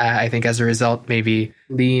 And I think as a result, maybe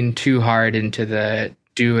lean too hard into the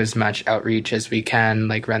do as much outreach as we can,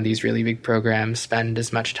 like run these really big programs, spend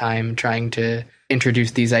as much time trying to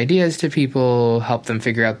introduce these ideas to people, help them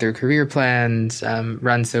figure out their career plans,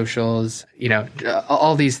 run socials,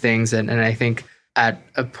 all these things. And I think at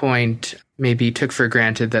a point maybe took for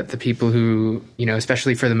granted that the people who,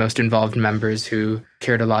 especially for the most involved members who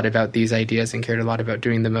cared a lot about these ideas and cared a lot about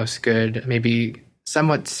doing the most good, maybe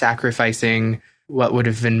somewhat sacrificing what would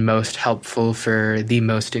have been most helpful for the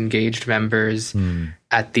most engaged members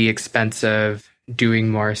at the expense of doing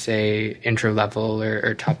more, say, intro level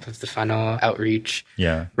or top of the funnel outreach,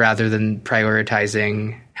 rather than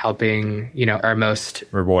prioritizing helping, our most...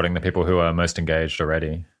 Rewarding the people who are most engaged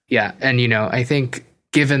already. Yeah. And, I think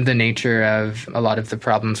given the nature of a lot of the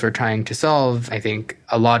problems we're trying to solve, I think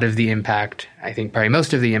a lot of the impact, probably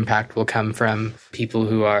most of the impact will come from people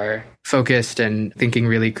who are focused and thinking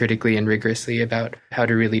really critically and rigorously about how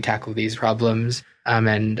to really tackle these problems.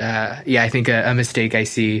 I think a mistake I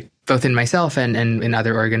see both in myself and in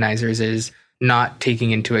other organizers is not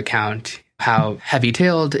taking into account how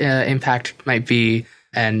heavy-tailed impact might be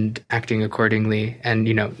and acting accordingly, and,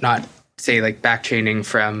 not, say, like back-chaining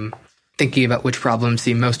from thinking about which problems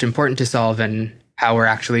seem most important to solve and how we're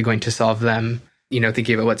actually going to solve them,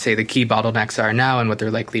 thinking about what, say, the key bottlenecks are now and what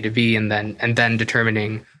they're likely to be, and then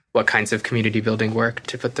determining what kinds of community building work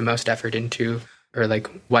to put the most effort into, or like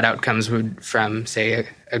what outcomes would, from, say,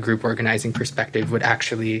 a group organizing perspective, would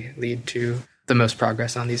actually lead to the most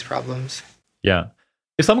progress on these problems. Yeah.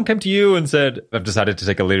 If someone came to you and said, I've decided to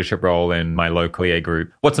take a leadership role in my local EA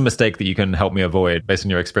group, what's a mistake that you can help me avoid based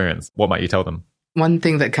on your experience? What might you tell them? One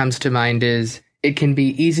thing that comes to mind is it can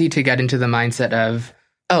be easy to get into the mindset of,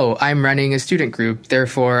 oh, I'm running a student group,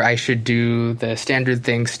 therefore I should do the standard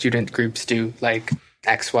things student groups do, like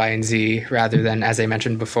X, Y, and Z, rather than, as I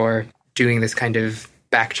mentioned before, doing this kind of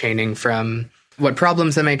back-chaining from what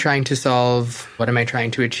problems am I trying to solve, what am I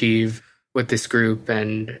trying to achieve with this group,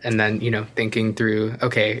 and then, thinking through,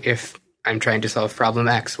 okay, if I'm trying to solve problem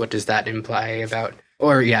X, what does that imply about,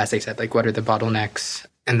 or as I said, like what are the bottlenecks?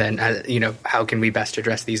 And then, how can we best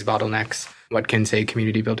address these bottlenecks? What can, say,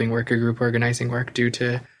 community building work or group organizing work do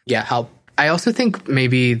to, help? I also think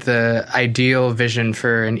maybe the ideal vision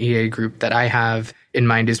for an EA group that I have in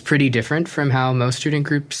mind is pretty different from how most student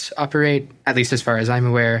groups operate, at least as far as I'm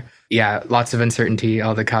aware. Yeah, lots of uncertainty,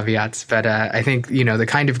 all the caveats. But I think, the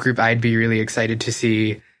kind of group I'd be really excited to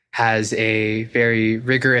see has a very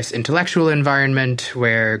rigorous intellectual environment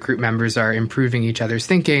where group members are improving each other's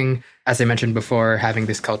thinking. As I mentioned before, having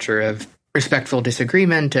this culture of respectful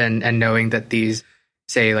disagreement and knowing that these,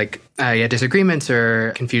 say, disagreements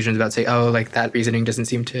or confusions about, say, oh, like that reasoning doesn't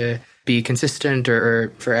seem to be consistent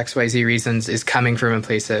or for XYZ reasons is coming from a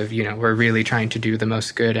place of, we're really trying to do the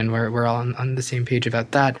most good and we're all on the same page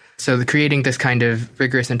about that. So creating this kind of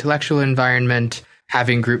rigorous intellectual environment,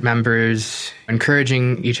 having group members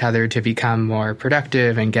encouraging each other to become more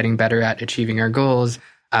productive and getting better at achieving our goals.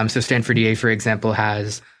 So Stanford EA, for example,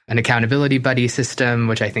 has an accountability buddy system,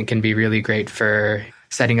 which I think can be really great for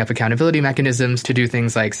setting up accountability mechanisms to do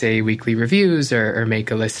things like, say, weekly reviews or make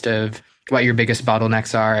a list of what your biggest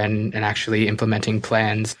bottlenecks are and actually implementing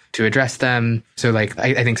plans to address them. So I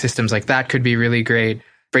think systems like that could be really great.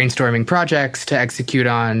 Brainstorming projects to execute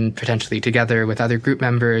on potentially together with other group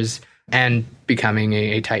members and becoming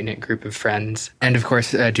a tight-knit group of friends. And of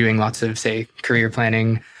course, doing lots of, say, career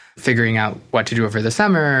planning, figuring out what to do over the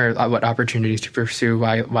summer, what opportunities to pursue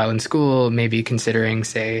while in school, maybe considering,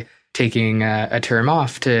 say, taking a term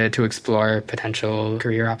off to explore potential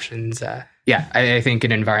career options. I think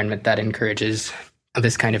an environment that encourages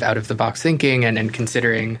this kind of out-of-the-box thinking and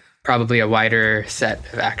considering probably a wider set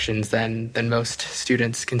of actions than most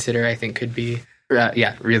students consider, I think could be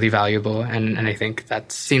really valuable. And I think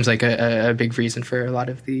that seems like a big reason for a lot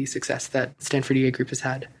of the success that Stanford EA Group has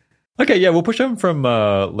had. Okay, yeah, we'll push on from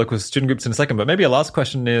local student groups in a second, but maybe a last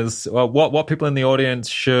question is what people in the audience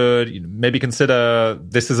should maybe consider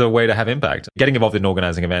this as a way to have impact, getting involved in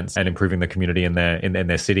organizing events and improving the community in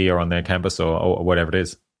their city or on their campus or whatever it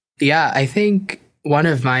is. Yeah, I think one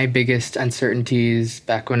of my biggest uncertainties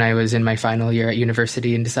back when I was in my final year at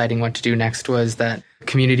university and deciding what to do next was that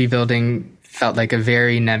community building felt like a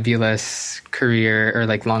very nebulous career or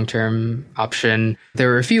long-term option. There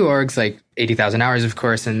were a few orgs like 80,000 Hours, of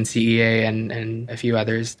course, and CEA and a few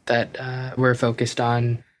others that were focused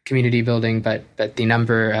on community building, but the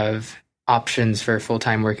number of options for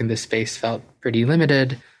full-time work in this space felt pretty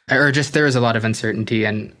limited. or just there is a lot of uncertainty.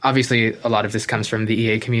 And obviously, a lot of this comes from the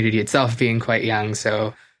EA community itself being quite young.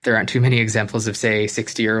 So there aren't too many examples of, say,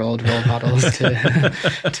 60-year-old role models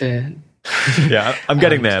to yeah, I'm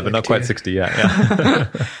getting there, but not quite 60 yet. Yeah.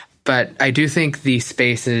 But I do think the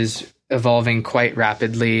space is evolving quite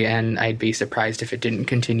rapidly, and I'd be surprised if it didn't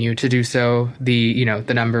continue to do so. The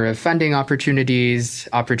number of funding opportunities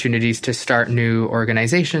to start new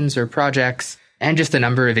organizations or projects, and just the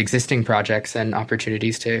number of existing projects and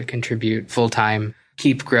opportunities to contribute full-time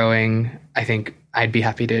keep growing. I think I'd be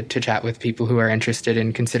happy to chat with people who are interested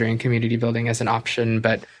in considering community building as an option,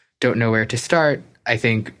 but don't know where to start. I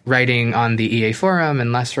think writing on the EA forum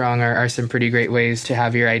and Less Wrong are some pretty great ways to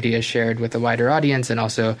have your ideas shared with a wider audience, and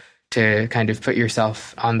also to kind of put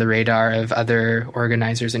yourself on the radar of other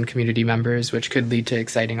organizers and community members, which could lead to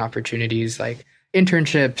exciting opportunities like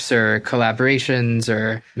internships or collaborations,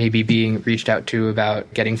 or maybe being reached out to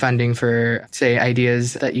about getting funding for, say,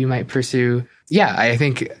 ideas that you might pursue. Yeah, I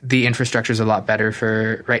think the infrastructure is a lot better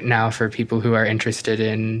for right now for people who are interested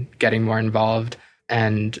in getting more involved.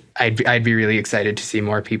 And I'd be really excited to see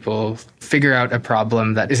more people figure out a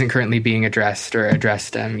problem that isn't currently being addressed, or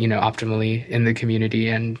addressed, optimally in the community,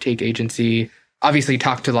 and take agency. Obviously,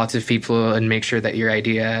 talk to lots of people and make sure that your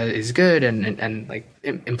idea is good, and like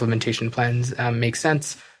implementation plans make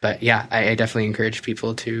sense. But yeah, I definitely encourage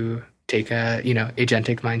people to take a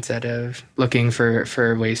agentic mindset of looking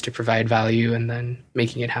for ways to provide value and then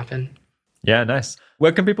making it happen. Yeah, nice.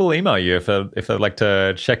 Where can people email you if they'd like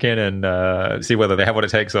to check in and see whether they have what it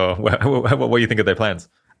takes, or what you think of their plans?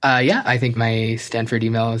 Yeah, I think my Stanford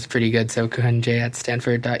email is pretty good. So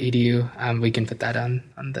kuhanj@stanford.edu. We can put that on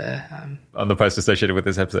the post associated with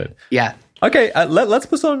this episode. Yeah. Okay, let's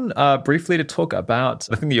push on briefly to talk about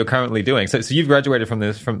the thing that you're currently doing. So you've graduated from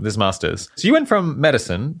this master's. So you went from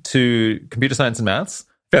medicine to computer science and maths.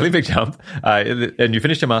 Fairly big jump. And you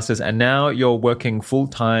finished your master's, and now you're working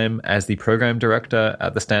full-time as the program director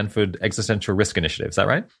at the Stanford Existential Risk Initiative. Is that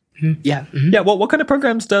right? Mm-hmm. Yeah. Mm-hmm. Yeah. What kind of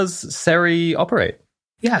programs does SERI operate?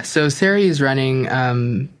 Yeah. So SERI is running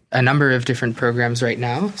a number of different programs right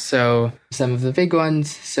now. So some of the big ones.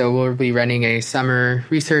 So we'll be running a summer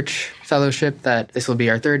research fellowship this will be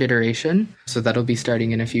our third iteration. So that'll be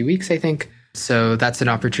starting in a few weeks, I think. So that's an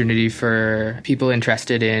opportunity for people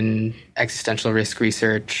interested in existential risk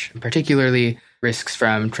research, particularly risks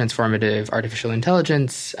from transformative artificial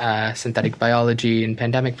intelligence, synthetic biology and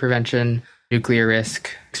pandemic prevention, nuclear risk,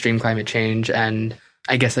 extreme climate change, and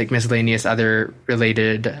I guess like miscellaneous other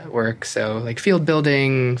related work. So like field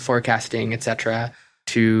building, forecasting, etc.,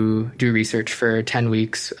 to do research for 10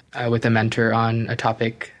 weeks with a mentor on a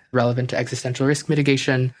topic relevant to existential risk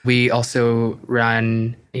mitigation. We also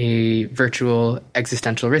run a virtual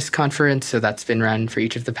existential risk conference. So that's been run for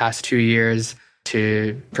each of the past 2 years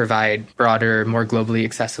to provide broader, more globally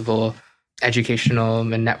accessible educational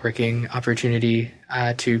and networking opportunity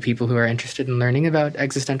to people who are interested in learning about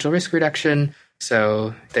existential risk reduction.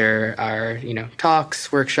 So there are,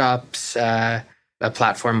 talks, workshops, a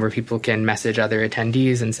platform where people can message other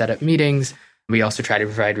attendees and set up meetings. We also try to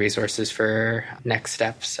provide resources for next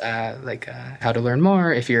steps, like how to learn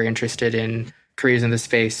more. If you're interested in careers in the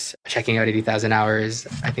space, checking out 80,000 Hours.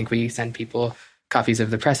 I think we send people copies of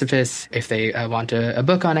The Precipice if they want a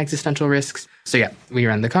book on existential risks. So yeah, we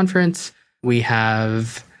run the conference. We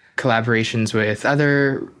have collaborations with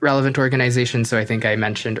other relevant organizations. So I think I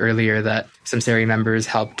mentioned earlier that some SERI members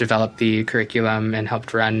helped develop the curriculum and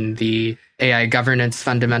helped run the AI Governance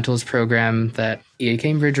Fundamentals program that EA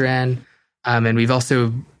Cambridge ran. And we've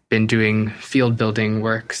also been doing field building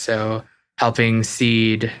work, so helping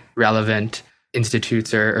seed relevant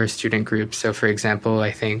institutes or student groups. So for example,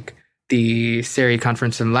 I think the SERI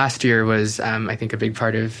conference from last year was, I think, a big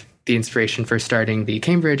part of the inspiration for starting the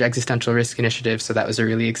Cambridge Existential Risk Initiative. So that was a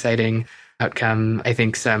really exciting outcome. I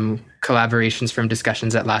think some collaborations from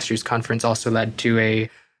discussions at last year's conference also led to a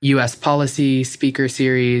U.S. policy speaker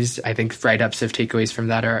series. I think write-ups of takeaways from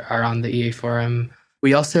that are on the EA forum.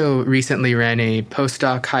 We also recently ran a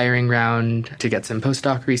postdoc hiring round to get some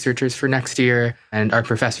postdoc researchers for next year. And our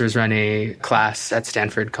professors run a class at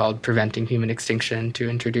Stanford called Preventing Human Extinction to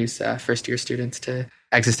introduce first-year students to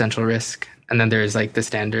existential risk. And then there's like the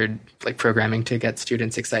standard programming to get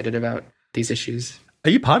students excited about these issues. Are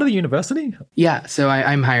you part of the university? Yeah, so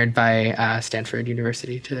I'm hired by Stanford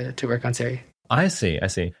University to work on SERI. I see.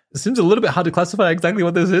 It seems a little bit hard to classify exactly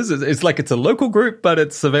what this is. It's like it's a local group, but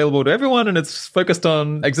it's available to everyone, and it's focused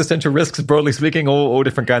on existential risks, broadly speaking, all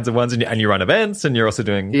different kinds of ones. And you run events, and you're also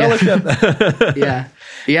doing fellowship.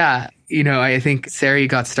 Yeah. I think SERI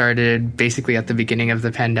got started basically at the beginning of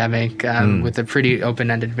the pandemic with a pretty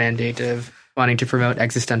open-ended mandate of wanting to promote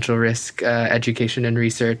existential risk education and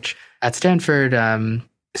research at Stanford.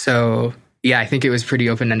 So yeah, I think it was pretty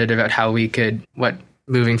open-ended about what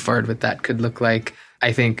moving forward with that could look like.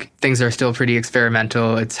 I think things are still pretty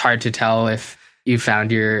experimental. It's hard to tell if you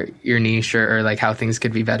found your niche or like how things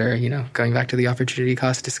could be better, going back to the opportunity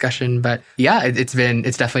cost discussion. But yeah, it's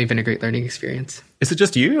definitely been a great learning experience. Is it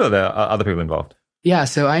just you or are there other people involved? Yeah,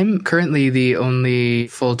 so I'm currently the only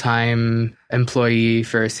full-time employee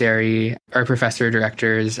for SERI. Our professor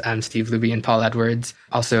directors, Steve Luby and Paul Edwards,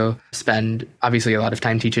 also spend obviously a lot of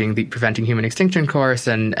time teaching the Preventing Human Extinction course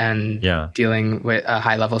and dealing with a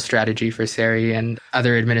high-level strategy for SERI and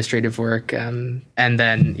other administrative work. And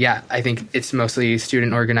then, I think it's mostly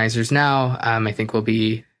student organizers now. I think we'll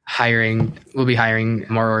be hiring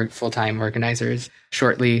more full-time organizers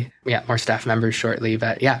shortly. More staff members shortly.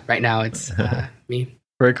 But right now it's me.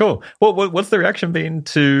 Very cool. Well, what's the reaction been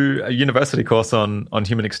to a university course on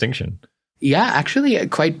human extinction? Yeah, actually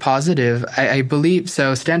quite positive. I believe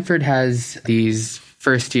so. Stanford has these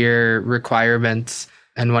first-year requirements,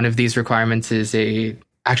 and one of these requirements is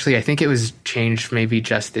actually, I think it was changed maybe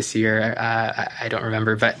just this year. I don't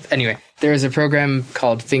remember. But anyway, there is a program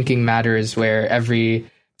called Thinking Matters where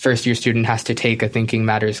every first-year student has to take a Thinking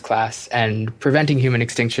Matters class, and Preventing Human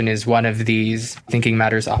Extinction is one of these Thinking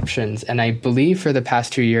Matters options. And I believe for the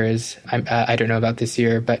past 2 years, I don't know about this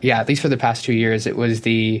year, but at least for the past 2 years, it was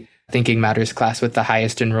the Thinking Matters class with the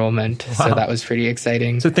highest enrollment. Wow. So that was pretty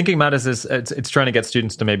exciting. So Thinking Matters it's trying to get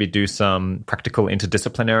students to maybe do some practical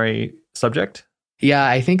interdisciplinary subject? Yeah,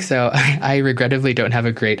 I think so. I regrettably don't have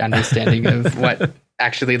a great understanding of what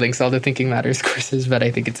actually links all the Thinking Matters courses, but I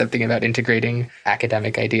think it's something about integrating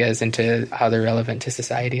academic ideas into how they're relevant to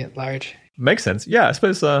society at large. Makes sense. Yeah, I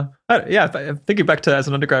suppose. Thinking back to as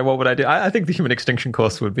an undergrad, what would I do? I think the human extinction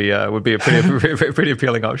course would be a pretty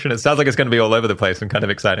appealing option. It sounds like it's going to be all over the place and kind of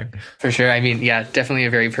exciting. For sure. I mean, definitely a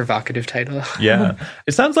very provocative title. Yeah,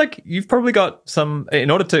 it sounds like you've probably got some. In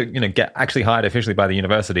order to get actually hired officially by the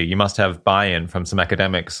university, you must have buy-in from some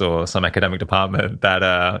academics or some academic department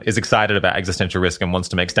that is excited about existential risk and wants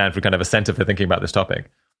to make Stanford kind of a center for thinking about this topic.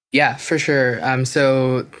 Yeah, for sure.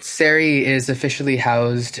 So SERI is officially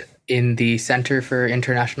housed in the Center for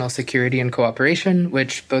International Security and Cooperation,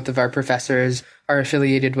 which both of our professors are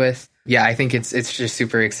affiliated with. Yeah, I think it's just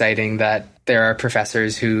super exciting that there are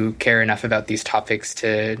professors who care enough about these topics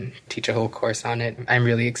to teach a whole course on it. I'm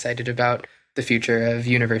really excited about the future of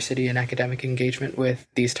university and academic engagement with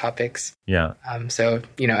these topics. Yeah. So,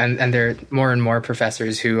 and there are more and more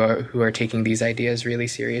professors who are taking these ideas really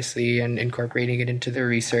seriously and incorporating it into their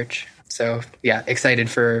research. So, excited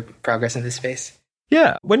for progress in this space.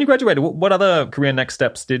 Yeah. When you graduated, what other career next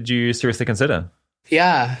steps did you seriously consider?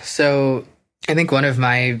 Yeah. So I think one of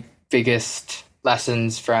my biggest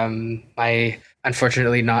lessons from my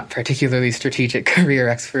unfortunately not particularly strategic career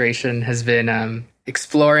exploration has been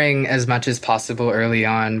exploring as much as possible early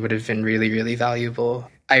on would have been really, really valuable.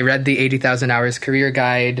 I read the 80,000 Hours Career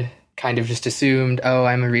Guide, kind of just assumed,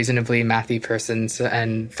 I'm a reasonably mathy person,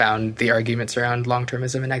 and found the arguments around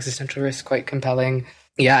long-termism and existential risk quite compelling.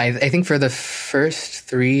 Yeah, I think for the first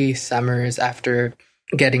 3 summers after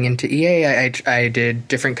getting into EA, I did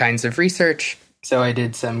different kinds of research. So I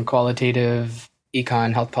did some qualitative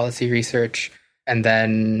econ health policy research, and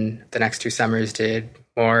then the next 2 summers did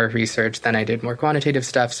more research. Then I did more quantitative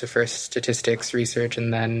stuff. So first statistics research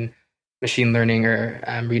and then machine learning or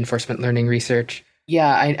reinforcement learning research.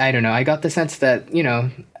 Yeah, I don't know. I got the sense that,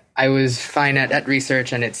 I was fine at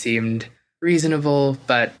research and it seemed reasonable,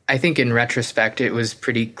 but I think in retrospect, it was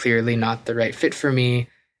pretty clearly not the right fit for me.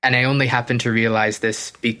 And I only happened to realize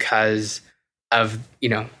this because of,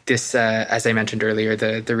 this, as I mentioned earlier,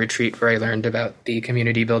 the retreat where I learned about the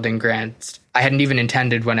community building grants. I hadn't even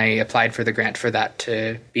intended when I applied for the grant for that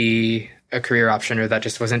to be a career option, or that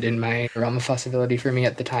just wasn't in my realm of possibility for me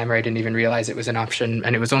at the time, or I didn't even realize it was an option.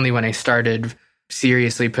 And it was only when I started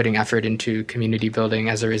seriously putting effort into community building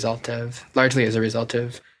largely as a result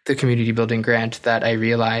of the community building grant that I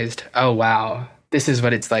realized, oh, wow, this is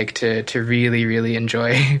what it's like to really, really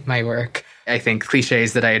enjoy my work. I think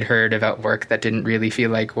cliches that I had heard about work that didn't really feel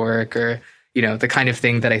like work, or, the kind of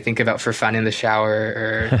thing that I think about for fun in the shower,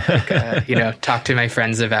 or, talk to my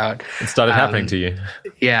friends about. It started happening to you.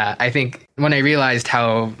 Yeah, I think when I realized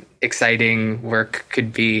how exciting work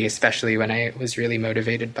could be, especially when I was really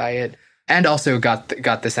motivated by it, and also got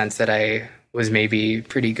the sense that I was maybe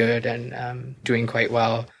pretty good and doing quite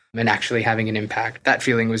well and actually having an impact. That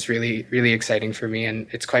feeling was really, really exciting for me. And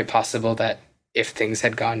it's quite possible that if things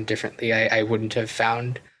had gone differently, I wouldn't have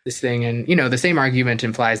found this thing. And, the same argument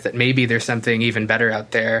implies that maybe there's something even better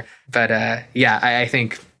out there. But I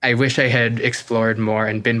think I wish I had explored more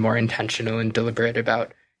and been more intentional and deliberate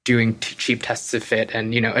about doing cheap tests of fit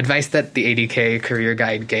and, advice that the 80K career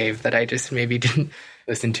guide gave that I just maybe didn't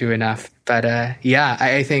listen to enough. But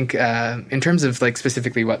I think in terms of like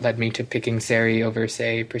specifically what led me to picking SERI over,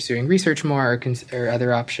 say, pursuing research more or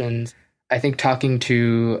other options, I think talking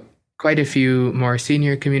to quite a few more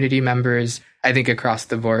senior community members, I think across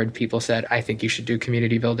the board, people said, I think you should do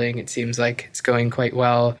community building. It seems like it's going quite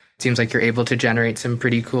well. It seems like you're able to generate some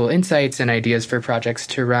pretty cool insights and ideas for projects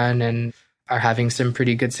to run and are having some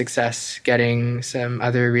pretty good success getting some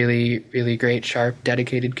other really, really great, sharp,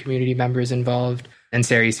 dedicated community members involved. And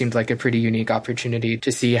SERI seemed like a pretty unique opportunity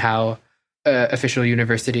to see how official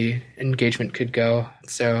university engagement could go.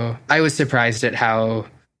 So I was surprised at how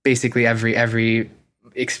basically every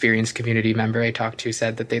experienced community member I talked to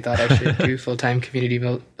said that they thought I should do full-time community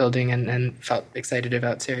building and felt excited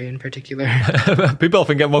about SERI in particular. People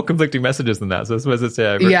often get more conflicting messages than that. So I suppose it's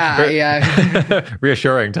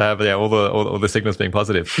reassuring to have all the signals being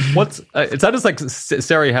positive. It sounds like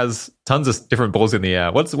SERI has tons of different balls in the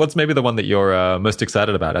air. What's maybe the one that you're most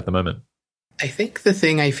excited about at the moment? I think the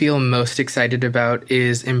thing I feel most excited about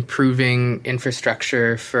is improving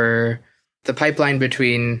infrastructure for the pipeline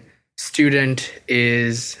between student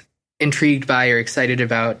is intrigued by or excited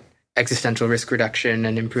about existential risk reduction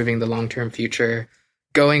and improving the long-term future,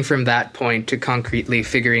 going from that point to concretely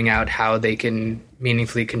figuring out how they can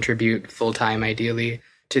meaningfully contribute full-time, ideally,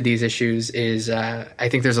 to these issues is, I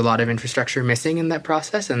think there's a lot of infrastructure missing in that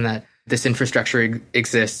process, and that this infrastructure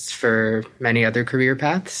exists for many other career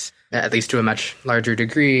paths, at least to a much larger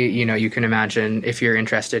degree. You can imagine if you're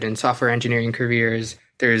interested in software engineering careers,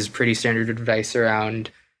 there's pretty standard advice around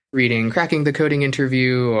cracking the coding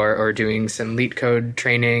interview or doing some LEET code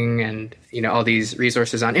training and, all these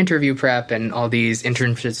resources on interview prep and all these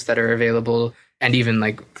internships that are available, and even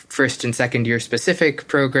like first and second year specific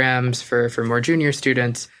programs for more junior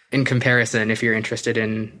students. In comparison, if you're interested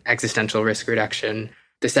in existential risk reduction,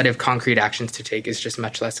 the set of concrete actions to take is just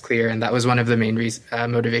much less clear. And that was one of the main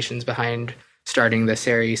motivations behind starting the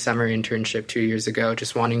SERI summer internship 2 years ago,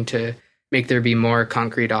 just wanting to make there be more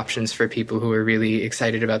concrete options for people who were really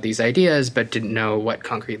excited about these ideas but didn't know what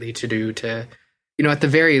concretely to do to, at the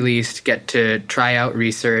very least, get to try out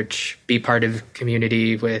research, be part of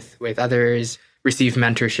community with others, receive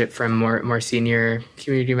mentorship from more senior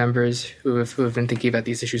community members who have been thinking about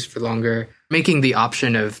these issues for longer, making the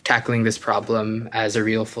option of tackling this problem as a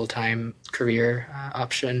real full-time career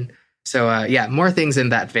option. So more things in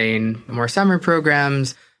that vein, more summer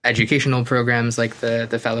programs, educational programs like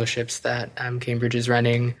the fellowships that Cambridge is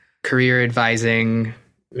running, career advising,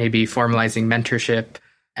 maybe formalizing mentorship,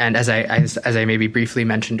 and as I maybe briefly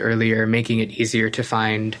mentioned earlier, making it easier to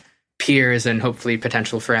find peers and hopefully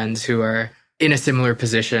potential friends who are in a similar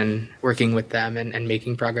position, working with them and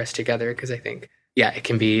making progress together. Because I think, it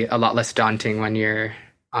can be a lot less daunting when you're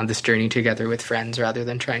on this journey together with friends rather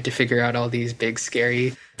than trying to figure out all these big,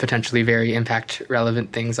 scary, potentially very impact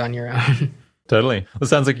relevant things on your own. Totally. Well, it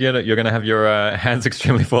sounds like you're going to have your hands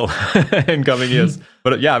extremely full in coming years.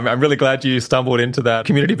 But I'm really glad you stumbled into that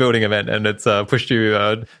community building event and it's pushed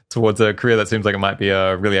you towards a career that seems like it might be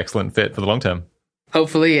a really excellent fit for the long term.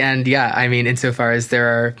 Hopefully. And insofar as there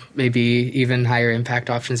are maybe even higher impact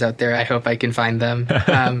options out there, I hope I can find them.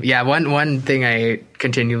 One thing I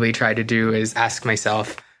continually try to do is ask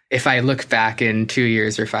myself, if I look back in 2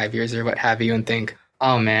 years or 5 years or what have you and think,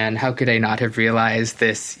 oh man, how could I not have realized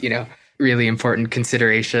this, really important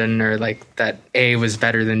consideration, or like that A was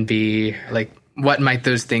better than B, like what might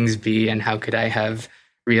those things be and how could I have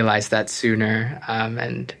realized that sooner?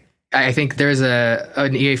 And I think there's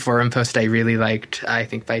an EA forum post I really liked, I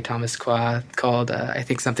think by Thomas Kwa, called, I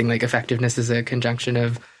think something like effectiveness is a conjunction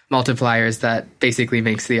of multipliers, that basically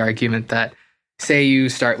makes the argument that, say you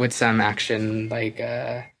start with some action like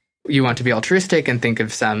you want to be altruistic and think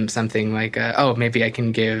of something like, maybe I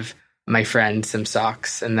can give my friend some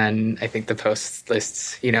socks. And then I think the post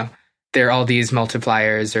lists, there are all these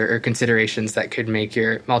multipliers or considerations that could make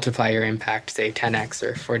your multiplier impact, say 10x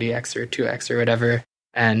or 40x or 2x or whatever.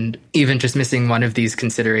 And even just missing one of these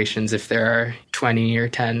considerations, if there are 20 or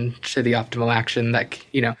 10 to the optimal action, that,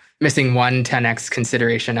 missing one 10x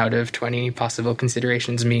consideration out of 20 possible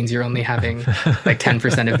considerations means you're only having like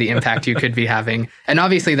 10% of the impact you could be having. And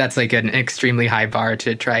obviously that's like an extremely high bar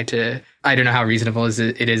to try to, I don't know how reasonable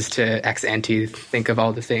it is to ex ante think of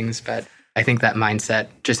all the things, but I think that mindset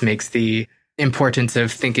just makes the importance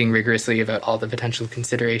of thinking rigorously about all the potential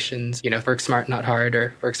considerations, work smart, not hard,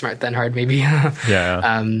 or work smart, then hard, maybe.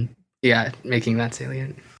 Yeah. Making that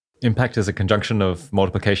salient. Impact is a conjunction of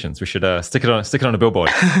multiplications. We should stick it on a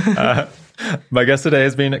billboard. My guest today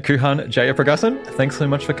has been Kuhan Jeyapragasan. Thanks so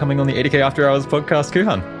much for coming on the 80K After Hours podcast,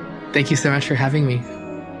 Kuhan. Thank you so much for having me.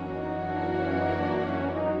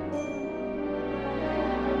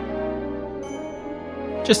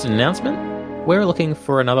 Just an announcement. We're looking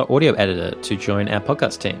for another audio editor to join our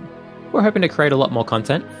podcast team. We're hoping to create a lot more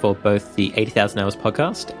content for both the 80,000 Hours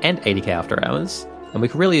podcast and 80K After Hours, and we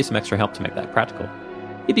could really use some extra help to make that practical.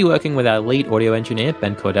 You'd be working with our lead audio engineer,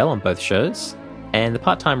 Ben Cordell, on both shows, and the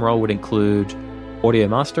part-time role would include audio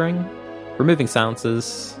mastering, removing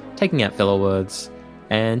silences, taking out filler words,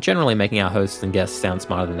 and generally making our hosts and guests sound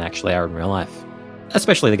smarter than they actually are in real life,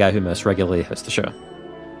 especially the guy who most regularly hosts the show.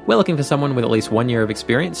 We're looking for someone with at least 1 year of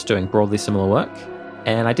experience doing broadly similar work,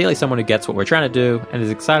 and ideally someone who gets what we're trying to do and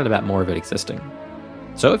is excited about more of it existing.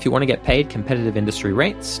 So if you want to get paid competitive industry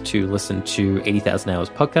rates to listen to 80,000 Hours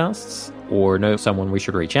podcasts, or know someone we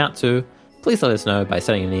should reach out to, please let us know by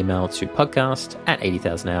sending an email to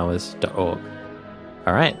podcast@80,000hours.org.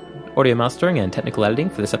 Alright, audio mastering and technical editing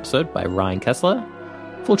for this episode by Ryan Kessler.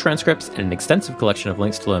 Full transcripts and an extensive collection of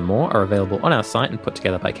links to learn more are available on our site and put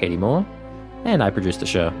together by Katie Moore. And I produce the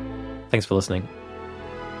show. Thanks for listening.